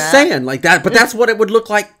even I'm just saying, like that, but that's what it would look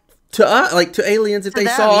like to us, like to aliens if they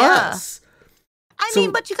saw us. I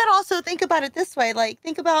mean, but you gotta also think about it this way. Like,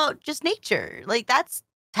 think about just nature. Like, that's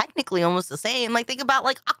technically almost the same. Like, think about,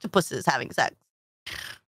 like, octopuses having sex.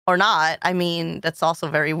 Or not. I mean, that's also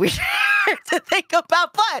very weird to think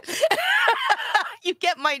about, but you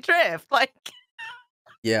get my drift. Like,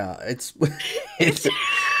 yeah, it's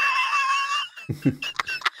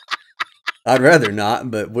I'd rather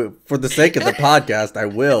not, but for the sake of the podcast, I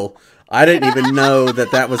will. I didn't even know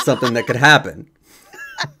that was something that could happen.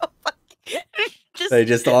 They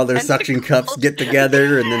just all their suction cups get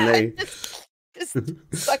together, and then they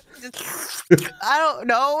I don't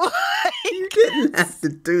know. You didn't have to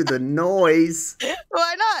do the noise.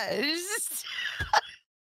 Why not? It's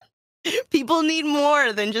just... People need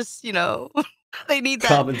more than just, they need that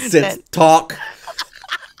common sense talk.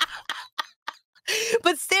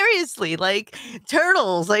 But seriously, like,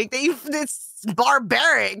 turtles, like, it's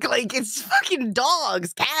barbaric. Like, it's fucking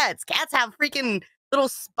dogs, cats. Cats have freaking little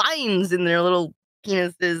spines in their little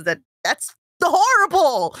penises. That's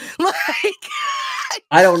horrible. Like,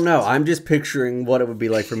 I don't know. I'm just picturing what it would be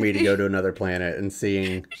like for me to go to another planet and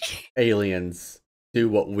seeing aliens do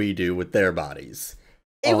what we do with their bodies.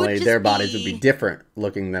 Only their bodies would be different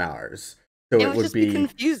looking than ours. So it would be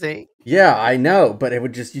confusing. Yeah, I know, but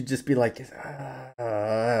you'd just be like,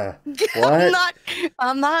 what?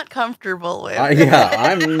 I'm not comfortable with. Yeah,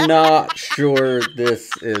 I'm not sure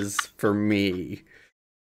this is for me.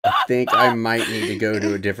 I think I might need to go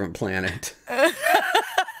to a different planet.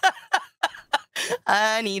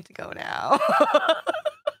 I need to go now.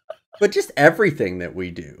 But just everything that we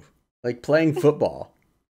do, like playing football.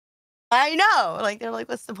 I know. Like, they're like,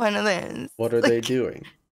 what's the point of this? What are they doing?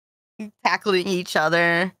 Tackling each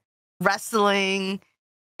other, wrestling.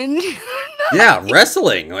 Yeah,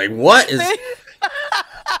 wrestling. Like, what is...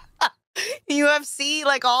 UFC,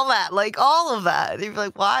 like all that, like all of that. They'd be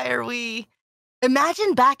like, why are we...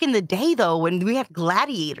 Imagine back in the day, though, when we had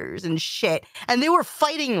gladiators and shit, and they were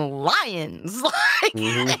fighting lions. Like,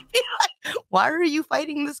 like, why are you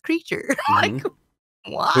fighting this creature? Like,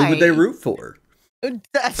 why? Who would they root for?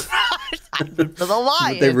 That's for the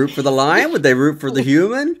lion. Would they root for the lion? Would they root for the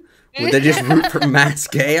human? Would they just root for mass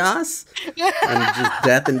chaos and just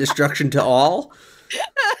death and destruction to all?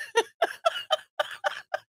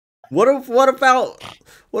 What about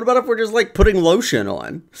if we're just like putting lotion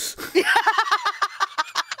on?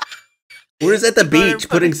 We're just at the beach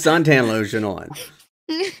putting suntan lotion on.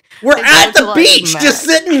 We're at the beach, just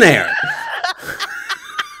sitting there.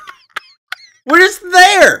 We're just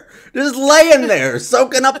there, just laying there,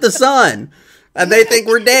 soaking up the sun, and they think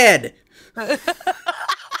we're dead.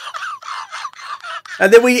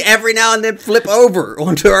 And then we every now and then flip over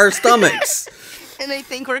onto our stomachs. And they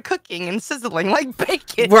think we're cooking and sizzling like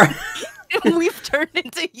bacon. Right. We've turned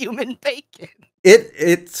into human bacon.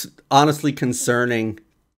 It's honestly concerning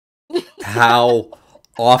how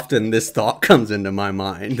often this thought comes into my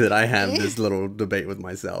mind that I have this little debate with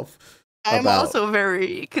myself. I'm also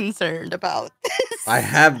very concerned about this. I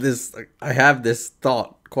have this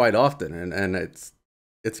thought quite often, and it's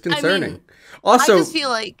concerning. I mean, also, I just feel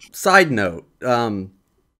like, side note, I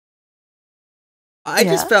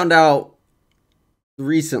just found out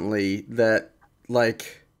recently that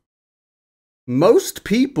like most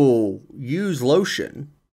people use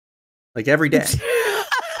lotion like every day.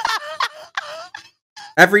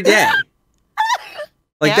 Every day.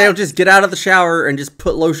 Like they'll just get out of the shower and just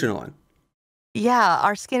put lotion on. Yeah,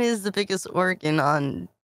 our skin is the biggest organ on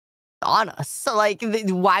us. So like,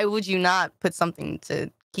 why would you not put something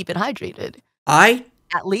to keep it hydrated?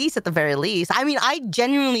 At the very least. I mean, I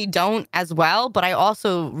genuinely don't as well, but I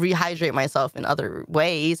also rehydrate myself in other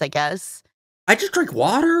ways, I guess. I just drink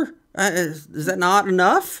water. Is that not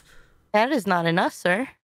enough? That is not enough, sir.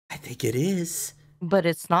 I think it is. But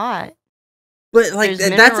it's not. But like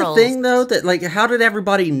that's a thing though, that like how did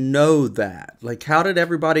everybody know that? Like how did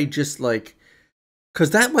everybody just like,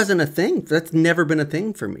 because that wasn't a thing. That's never been a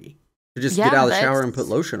thing for me. To just get out of the shower and put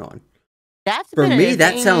lotion on. That's for me,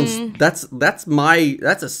 that sounds that's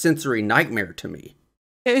a sensory nightmare to me.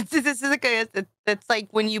 It's like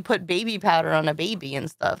when you put baby powder on a baby and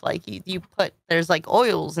stuff. Like you put, there's like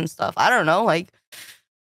oils and stuff. I don't know. Like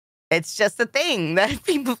it's just a thing that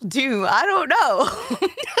people do. I don't know.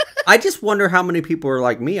 I just wonder how many people are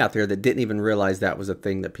like me out there that didn't even realize that was a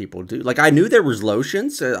thing that people do. Like I knew there was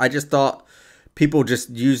lotions. I just thought people just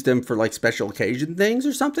used them for like special occasion things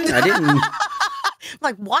or something. I didn't.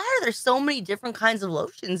 Like, why are there so many different kinds of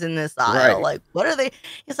lotions in this aisle? Right. Like, what are they?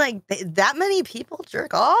 It's like that many people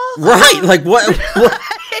jerk off? Right. Like, what?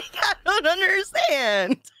 I don't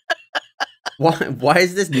understand. Why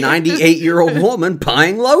is this 98-year-old woman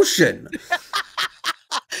buying lotion?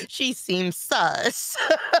 She seems sus.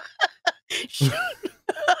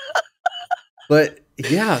 But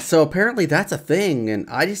yeah, so apparently that's a thing, and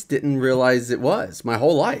I just didn't realize it was. My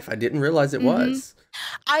whole life, I didn't realize it was.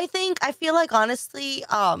 I feel like honestly,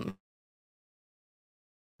 I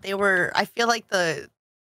feel like the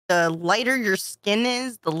lighter your skin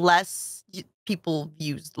is, the less people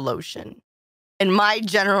use lotion. In my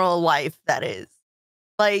general life, that is.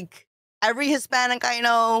 Like, every Hispanic I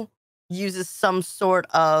know uses some sort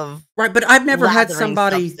of right, but I've never had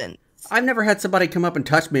somebody substance. I've never had somebody come up and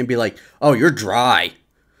touch me and be like, "Oh, you're dry.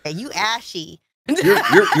 Yeah, you ashy.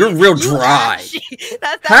 You're real dry."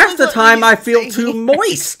 Half the time I feel too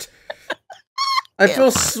moist. I feel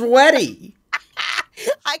sweaty.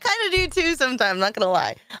 I kind of do too sometimes, not gonna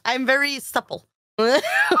lie. I'm very supple. Would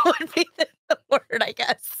be the word, I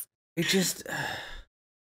guess. It just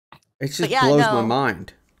blows my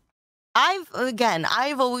mind. I've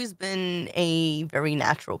always been a very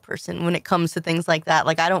natural person when it comes to things like that.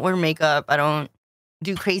 Like, I don't wear makeup. I don't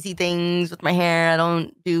do crazy things with my hair. I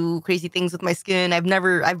don't do crazy things with my skin.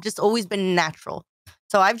 I've just always been natural.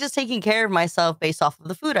 So I've just taken care of myself based off of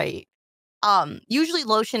the food I eat. Usually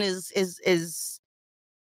lotion is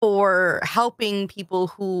for helping people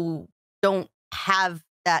who don't have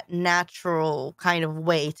that natural kind of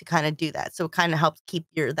way to kind of do that. So it kind of helps keep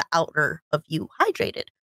the outer of you hydrated,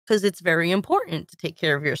 because it's very important to take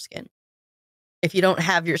care of your skin. If you don't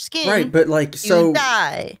have your skin, right? But like, you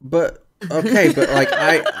die. But okay, but like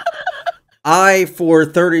I, for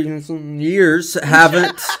 30 years,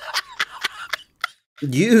 haven't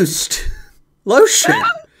used lotion.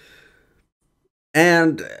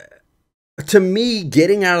 And to me,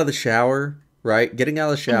 getting out of the shower, right? Getting out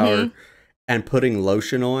of the shower and putting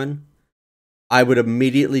lotion on, I would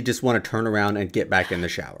immediately just want to turn around and get back in the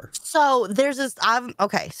shower. So there's this,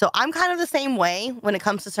 so I'm kind of the same way when it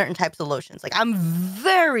comes to certain types of lotions. Like I'm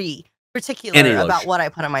very particular about what I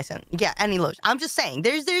put on my skin. Yeah, any lotion. I'm just saying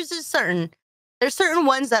there's certain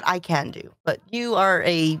ones that I can do, but you are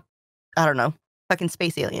I don't know, fucking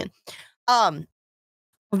space alien.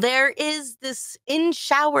 There is this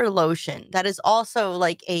in-shower lotion that is also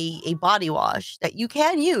like a body wash that you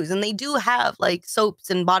can use. And they do have like soaps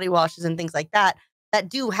and body washes and things like that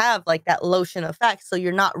do have like that lotion effect. So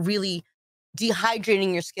you're not really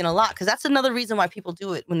dehydrating your skin a lot. Because that's another reason why people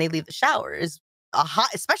do it when they leave the shower is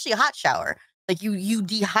especially a hot shower. Like you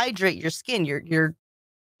dehydrate your skin. Your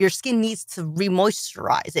skin needs to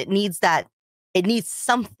remoisturize. It needs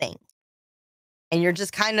something. And you're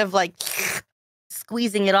just kind of like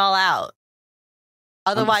squeezing it all out.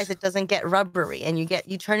 Otherwise, it doesn't get rubbery, and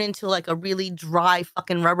you turn into like a really dry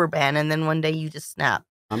fucking rubber band, and then one day you just snap.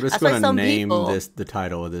 I'm just going to name the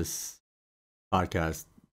title of this podcast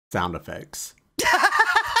 "Sound Effects."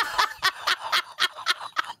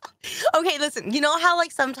 Okay, listen. You know how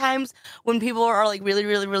like sometimes when people are like really,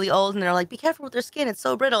 really, really old, and they're like, "Be careful with their skin; it's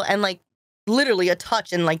so brittle," and like literally a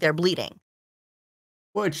touch and like they're bleeding.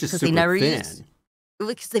 Well, it's just super thin.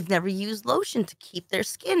 Because they've never used lotion to keep their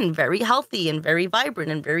skin very healthy and very vibrant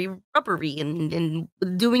and very rubbery and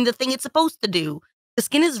doing the thing it's supposed to do. The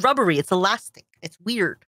skin is rubbery. It's elastic. It's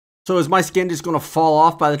weird. So is my skin just going to fall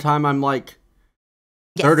off by the time I'm like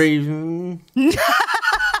 30?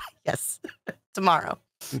 Yes. Tomorrow.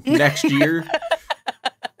 Next year?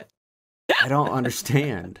 I don't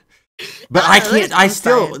understand. But I can't. I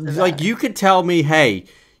still, like, you could tell me, hey,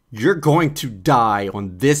 you're going to die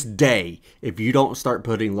on this day if you don't start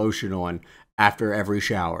putting lotion on after every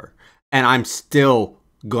shower. And I'm still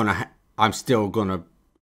gonna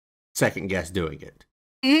second guess doing it.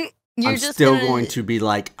 I'm still going to be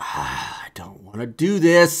like, I don't want to do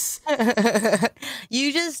this.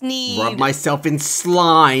 You just need rub myself in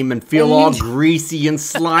slime and feel all greasy and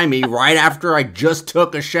slimy right after I just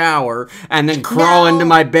took a shower, and then crawl into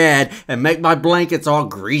my bed and make my blankets all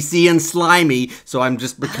greasy and slimy. So I'm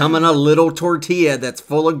just becoming a little tortilla that's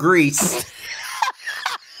full of grease.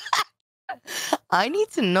 I need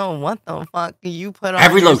to know what the fuck you put on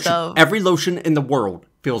every yourself. Lotion. Every lotion in the world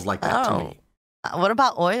feels like that to me. What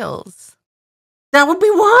about oils? That would be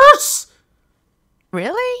worse.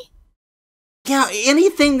 Really? Yeah,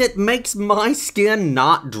 anything that makes my skin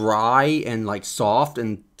not dry and like soft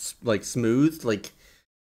and like smooth, like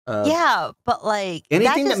yeah, but like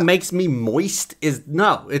anything that makes me moist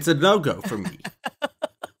it's a no-go for me.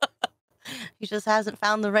 He just hasn't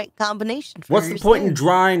found the right combination for What's the point in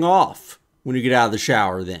drying off when you get out of the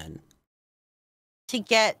shower then? To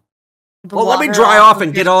get let me dry off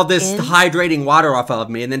and get all this hydrating water off of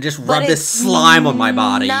me and then just rub this slime on my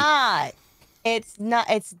body. It's not.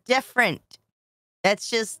 It's different.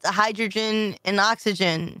 That's just hydrogen and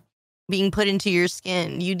oxygen being put into your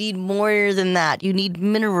skin. You need more than that. You need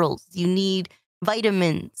minerals. You need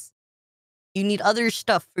vitamins. You need other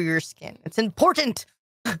stuff for your skin. It's important.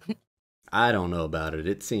 I don't know about it.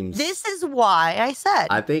 It seems... This is why I said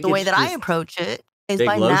I think the way that I approach it is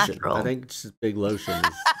by lotion. natural. I think it's just big lotions.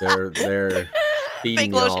 They're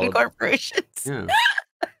big lotion corporations. Yeah.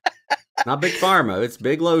 Not big pharma. It's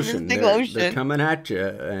big lotion. Big lotion. They're coming at you,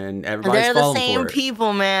 and everybody's They're falling the same for it.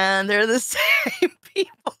 people, man. They're the same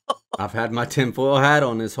people. I've had my tinfoil hat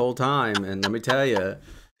on this whole time, and let me tell you,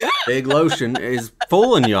 big lotion is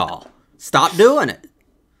fooling y'all. Stop doing it.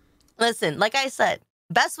 Listen, like I said,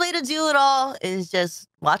 best way to do it all is just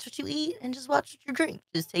watch what you eat and just watch what you drink.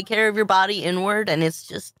 Just take care of your body inward, and it's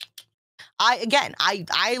just...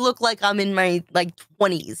 I look like I'm in my like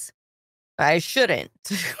 20s. I shouldn't,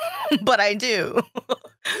 but I do.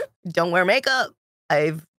 Don't wear makeup.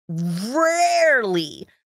 I've rarely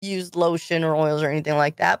used lotion or oils or anything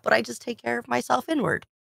like that, but I just take care of myself inward.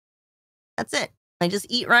 That's it. I just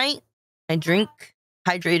eat right. I drink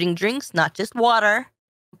hydrating drinks, not just water.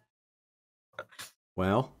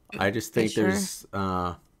 Well, I just think there's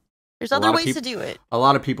other ways to do it. A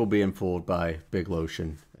lot of people being fooled by big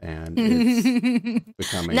lotion, and it's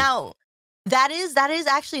becoming... Now, that is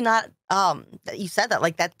actually not you said that,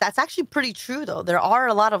 like that's actually pretty true though. There are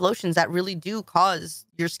a lot of lotions that really do cause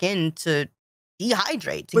your skin to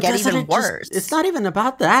dehydrate, to get even worse. It's not even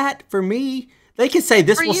about that for me. They can say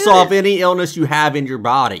this will solve any illness you have in your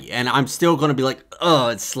body, and I'm still going to be like, oh,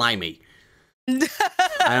 it's slimy.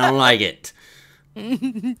 I don't like it.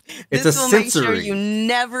 It's This a will sensory. make sure you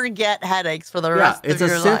never get headaches for the rest of your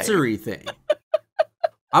life. It's a sensory thing.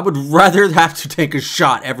 I would rather have to take a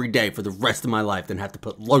shot every day for the rest of my life than have to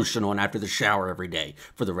put lotion on after the shower every day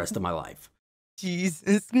for the rest of my life.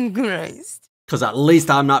 Jesus Christ. Because at least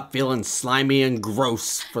I'm not feeling slimy and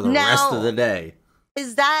gross for the rest of the day.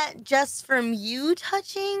 Is that just from you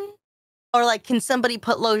touching? Or like, can somebody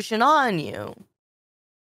put lotion on you?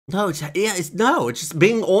 No, it's just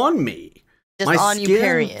being on me. Just my on skin you,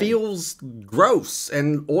 period. Feels gross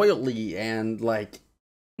and oily and like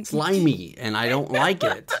slimy, and I don't like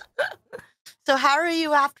it. So how are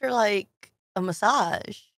you after like a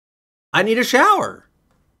massage? I need a shower.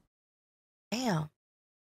 Damn.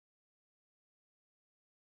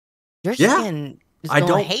 Your skin is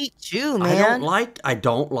gonna hate you, man. I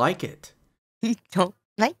don't like it. You don't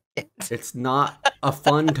like it. It's not a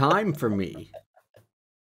fun time for me.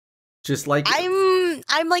 Just like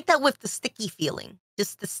I'm like that with the sticky feeling.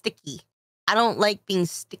 Just the sticky. I don't like being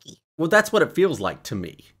sticky. Well, that's what it feels like to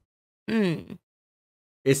me.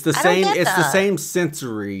 It's the same. It's the same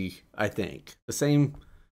sensory. I think the same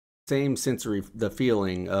sensory. The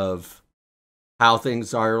feeling of how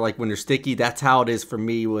things are like when they're sticky. That's how it is for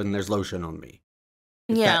me when there's lotion on me.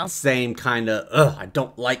 It's that same kind of I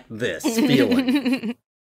don't like this feeling.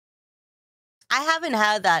 I haven't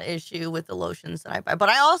had that issue with the lotions that I buy, but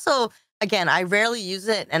I also, again, I rarely use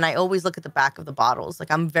it, and I always look at the back of the bottles. Like,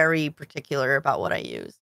 I'm very particular about what I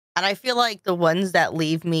use. And I feel like the ones that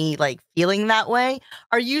leave me, like, feeling that way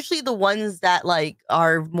are usually the ones that, like,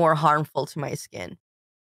 are more harmful to my skin.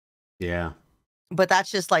 Yeah. But that's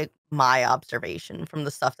just, like, my observation from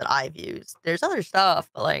the stuff that I've used. There's other stuff,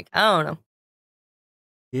 but, like, I don't know.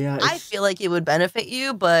 Yeah. I feel like it would benefit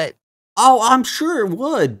you, but... Oh, I'm sure it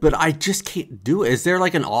would, but I just can't do it. Is there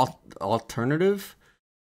like an alternative?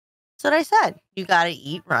 That's what I said. You gotta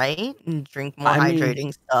eat right and drink more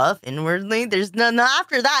hydrating stuff inwardly. There's no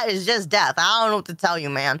after that is just death. I don't know what to tell you,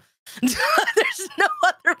 man. There's no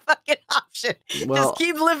other fucking option. Well, just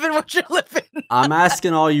keep living what you're living. I'm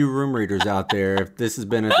asking all you room readers out there if this has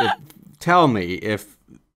been tell me if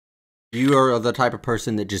you are the type of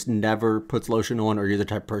person that just never puts lotion on, or you're the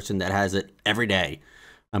type of person that has it every day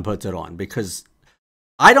and puts it on, because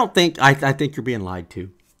I don't think I think you're being lied to.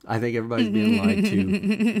 I think everybody's being lied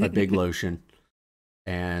to by big lotion,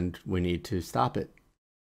 and we need to stop it.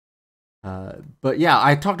 But yeah,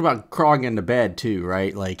 I talked about crawling into bed too,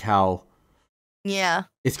 right? Like how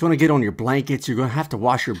it's going to get on your blankets. You're going to have to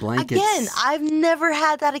wash your blankets. Again, I've never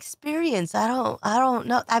had that experience. I don't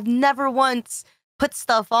know. I've never once put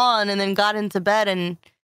stuff on and then got into bed and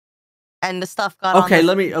the stuff got on.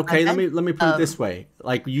 Let me put it this way.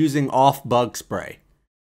 Like using off bug spray.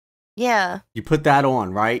 Yeah. You put that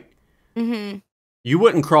on, right? Mm-hmm. You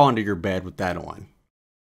wouldn't crawl into your bed with that on.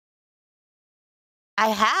 I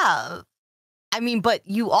have. I mean, but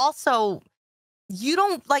you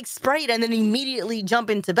don't like spray it and then immediately jump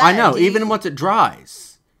into bed. I know, even once it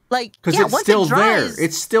dries. Like, because it's still there.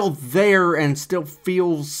 It's still there and still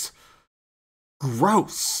feels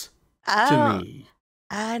gross to me.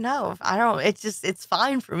 I know. I don't. It's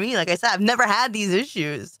fine for me. Like I said, I've never had these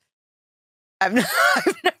issues.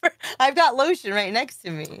 I've got lotion right next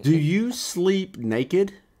to me. Do you sleep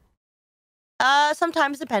naked?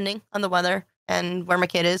 Sometimes, depending on the weather and where my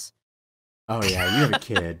kid is. Oh yeah, you have a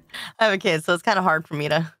kid. I have a kid, so it's kind of hard for me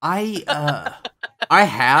to. I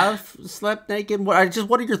have slept naked. What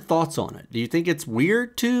are your thoughts on it? Do you think it's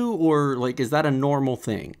weird too, or like is that a normal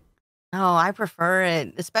thing? No, I prefer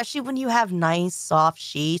it, especially when you have nice soft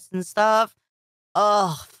sheets and stuff.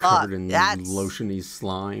 Oh, fuck. Covered in lotiony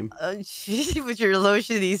slime. With your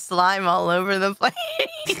lotiony slime all over the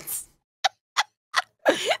place.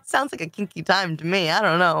 Sounds like a kinky time to me. I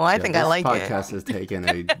don't know. I think I like it. This podcast has taken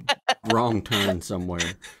a wrong turn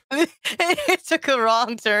somewhere. It took a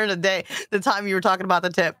wrong turn today. The time you were talking about the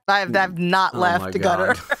tip. I've not left the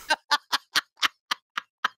gutter.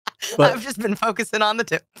 But I've just been focusing on the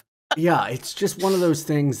tip. Yeah, it's just one of those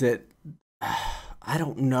things that I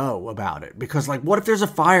don't know about it, because like, what if there's a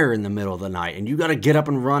fire in the middle of the night and you got to get up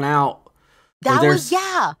and run out? That's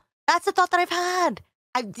a thought that I've had.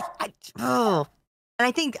 And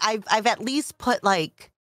I think I've at least put like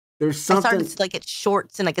there's something. I started to like get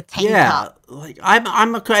shorts and like a tank top. Like I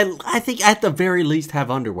think at the very least have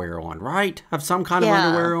underwear on, right? Have some kind of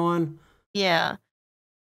underwear on. Yeah.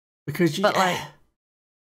 Because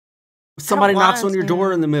somebody knocks on your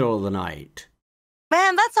door in the middle of the night.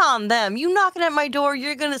 Man, that's on them. You knocking at my door,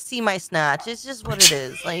 you're gonna see my snatch. It's just what it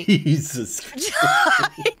is. Like Jesus.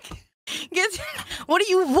 What do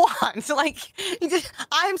you want? Like,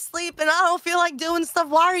 I'm sleeping. I don't feel like doing stuff.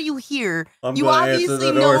 Why are you here? You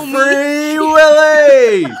obviously know me. Free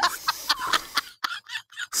Willy!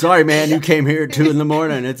 Sorry, man. You came here at 2 in the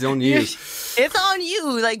morning. It's on you. It's on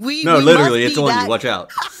you. Like, No, we literally, must it's on that... you. Watch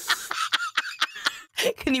out.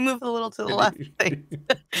 Can you move a little to the left?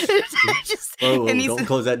 Whoa, don't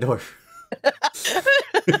close that door.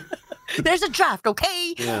 There's a draft,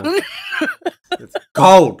 okay? Yeah. It's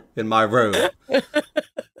cold in my room. But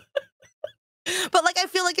like, I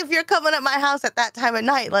feel like if you're coming at my house at that time of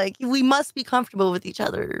night, like, we must be comfortable with each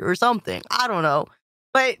other or something. I don't know.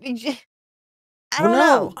 But I don't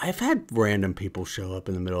know. I've had random people show up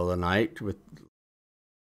in the middle of the night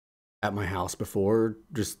at my house before,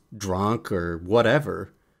 just drunk or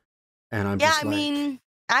whatever. And I'm just like, I mean,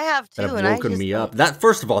 I have too. That have woken me up. That,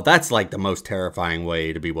 first of all, that's like the most terrifying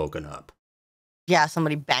way to be woken up. Yeah,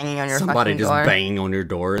 somebody banging on your fucking door. Somebody just banging on your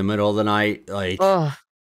door in the middle of the night. Like, oh,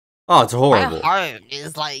 it's horrible. My heart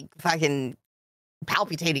is like fucking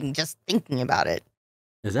palpitating just thinking about it.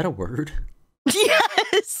 Is that a word?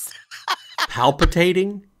 Yes.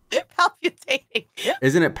 Palpitating? Palpitating.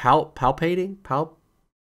 Isn't it palpating? Palpitating.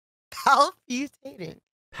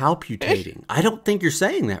 Palpitating. I don't think you're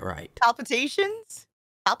saying that right. Palpitations?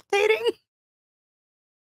 Palpitating?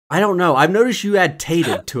 I don't know. I've noticed you add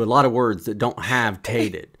tated to a lot of words that don't have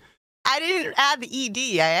tated. I didn't add the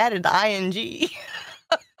ED. I added the ING.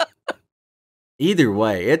 Either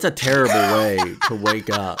way, it's a terrible way to wake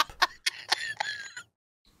up.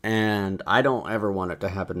 And I don't ever want it to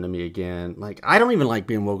happen to me again. Like, I don't even like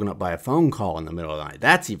being woken up by a phone call in the middle of the night.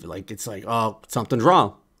 That's even like, it's like, oh, something's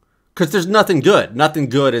wrong. Because there's nothing good. Nothing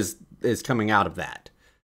good is coming out of that.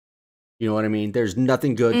 You know what I mean? There's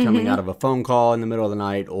nothing good coming out of a phone call in the middle of the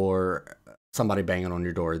night or somebody banging on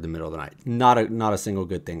your door in the middle of the night. Not a single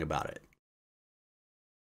good thing about it.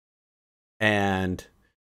 And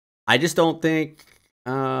I just don't think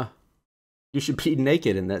you should be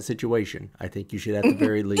naked in that situation. I think you should at the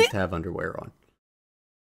very least have underwear on.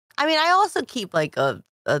 I mean, I also keep like a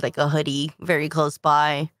hoodie very close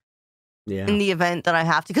by. Yeah. In the event that I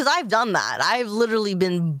have to, because I've done that. I've literally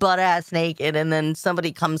been butt ass naked, and then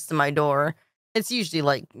somebody comes to my door. It's usually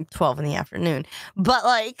like 12 in the afternoon, but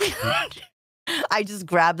like, I just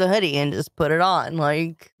grab the hoodie and just put it on.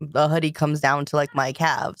 Like, the hoodie comes down to like my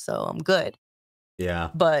calf, so I'm good.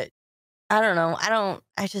 Yeah. But I don't know.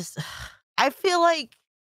 I feel like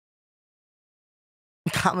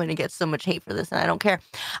I'm gonna get so much hate for this, and I don't care.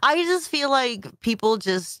 I just feel like people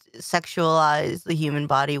just sexualize the human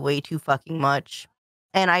body way too fucking much,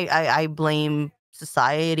 and I blame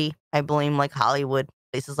society. I blame like Hollywood,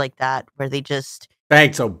 places like that, where they just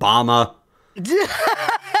thanks Obama.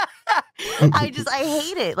 I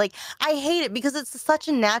hate it. Like, I hate it because it's such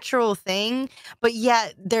a natural thing, but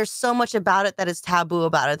yet there's so much about it that is taboo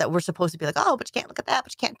about it that we're supposed to be like, oh, but you can't look at that,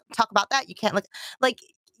 but you can't talk about that. You can't look like.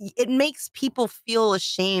 It makes people feel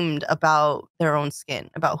ashamed about their own skin,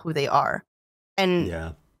 about who they are. And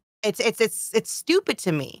yeah, it's stupid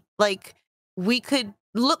to me. Like, we could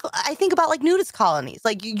look, I think about like nudist colonies.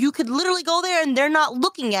 Like, you could literally go there and they're not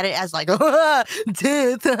looking at it as like,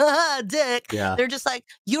 dick. Yeah. They're just like,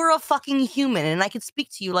 you're a fucking human and I can speak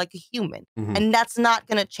to you like a human. And that's not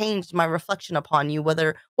going to change my reflection upon you,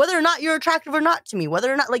 whether or not you're attractive or not to me,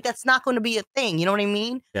 whether or not, like, that's not going to be a thing. You know what I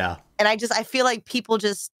mean? Yeah. And I feel like people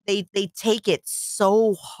just, they take it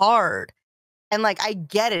so hard. And like, I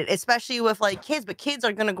get it, especially with like kids, but kids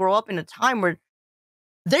are going to grow up in a time where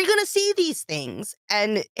they're going to see these things.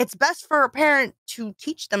 And it's best for a parent to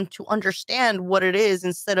teach them to understand what it is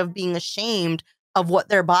instead of being ashamed of what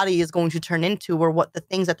their body is going to turn into or what the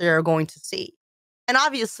things that they're going to see. And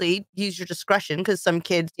obviously use your discretion because some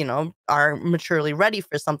kids, you know, are maturely ready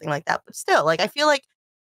for something like that. But still, like, I feel like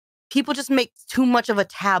people just make too much of a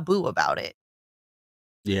taboo about it.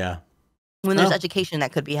 Yeah. When there's education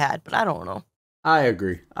that could be had, but I don't know. I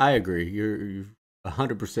agree. You're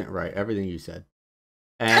 100% right. Everything you said.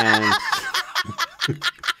 And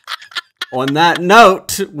on that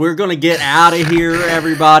note, we're going to get out of here,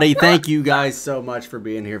 everybody. Thank you guys so much for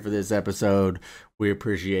being here for this episode. We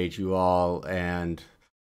appreciate you all. And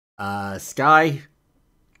Sky,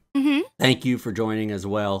 thank you for joining as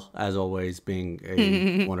well, as always, being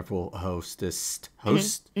a wonderful hostess.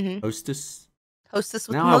 Hostess? Hostess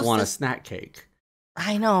with now mostess. I want a snack cake.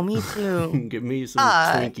 I know, me too. Give me some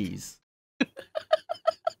Twinkies.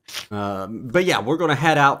 But yeah, we're going to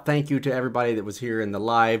head out. Thank you to everybody that was here in the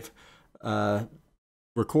live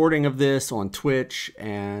recording of this on Twitch.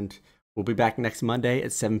 And we'll be back next Monday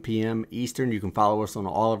at 7 p.m. Eastern. You can follow us on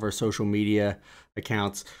all of our social media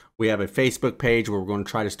accounts. We have a Facebook page where we're going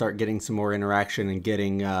to try to start getting some more interaction and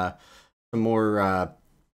getting some more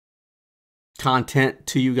content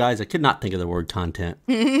to you guys. I could not think of the word content.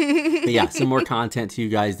 But yeah, some more content to you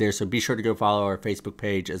guys there. So be sure to go follow our Facebook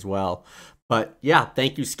page as well. But yeah,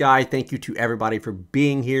 thank you, Sky. Thank you to everybody for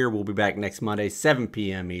being here. We'll be back next Monday, 7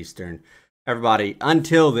 p.m. Eastern. Everybody,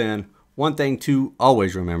 until then, one thing to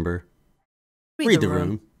always remember. Read the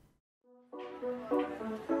room.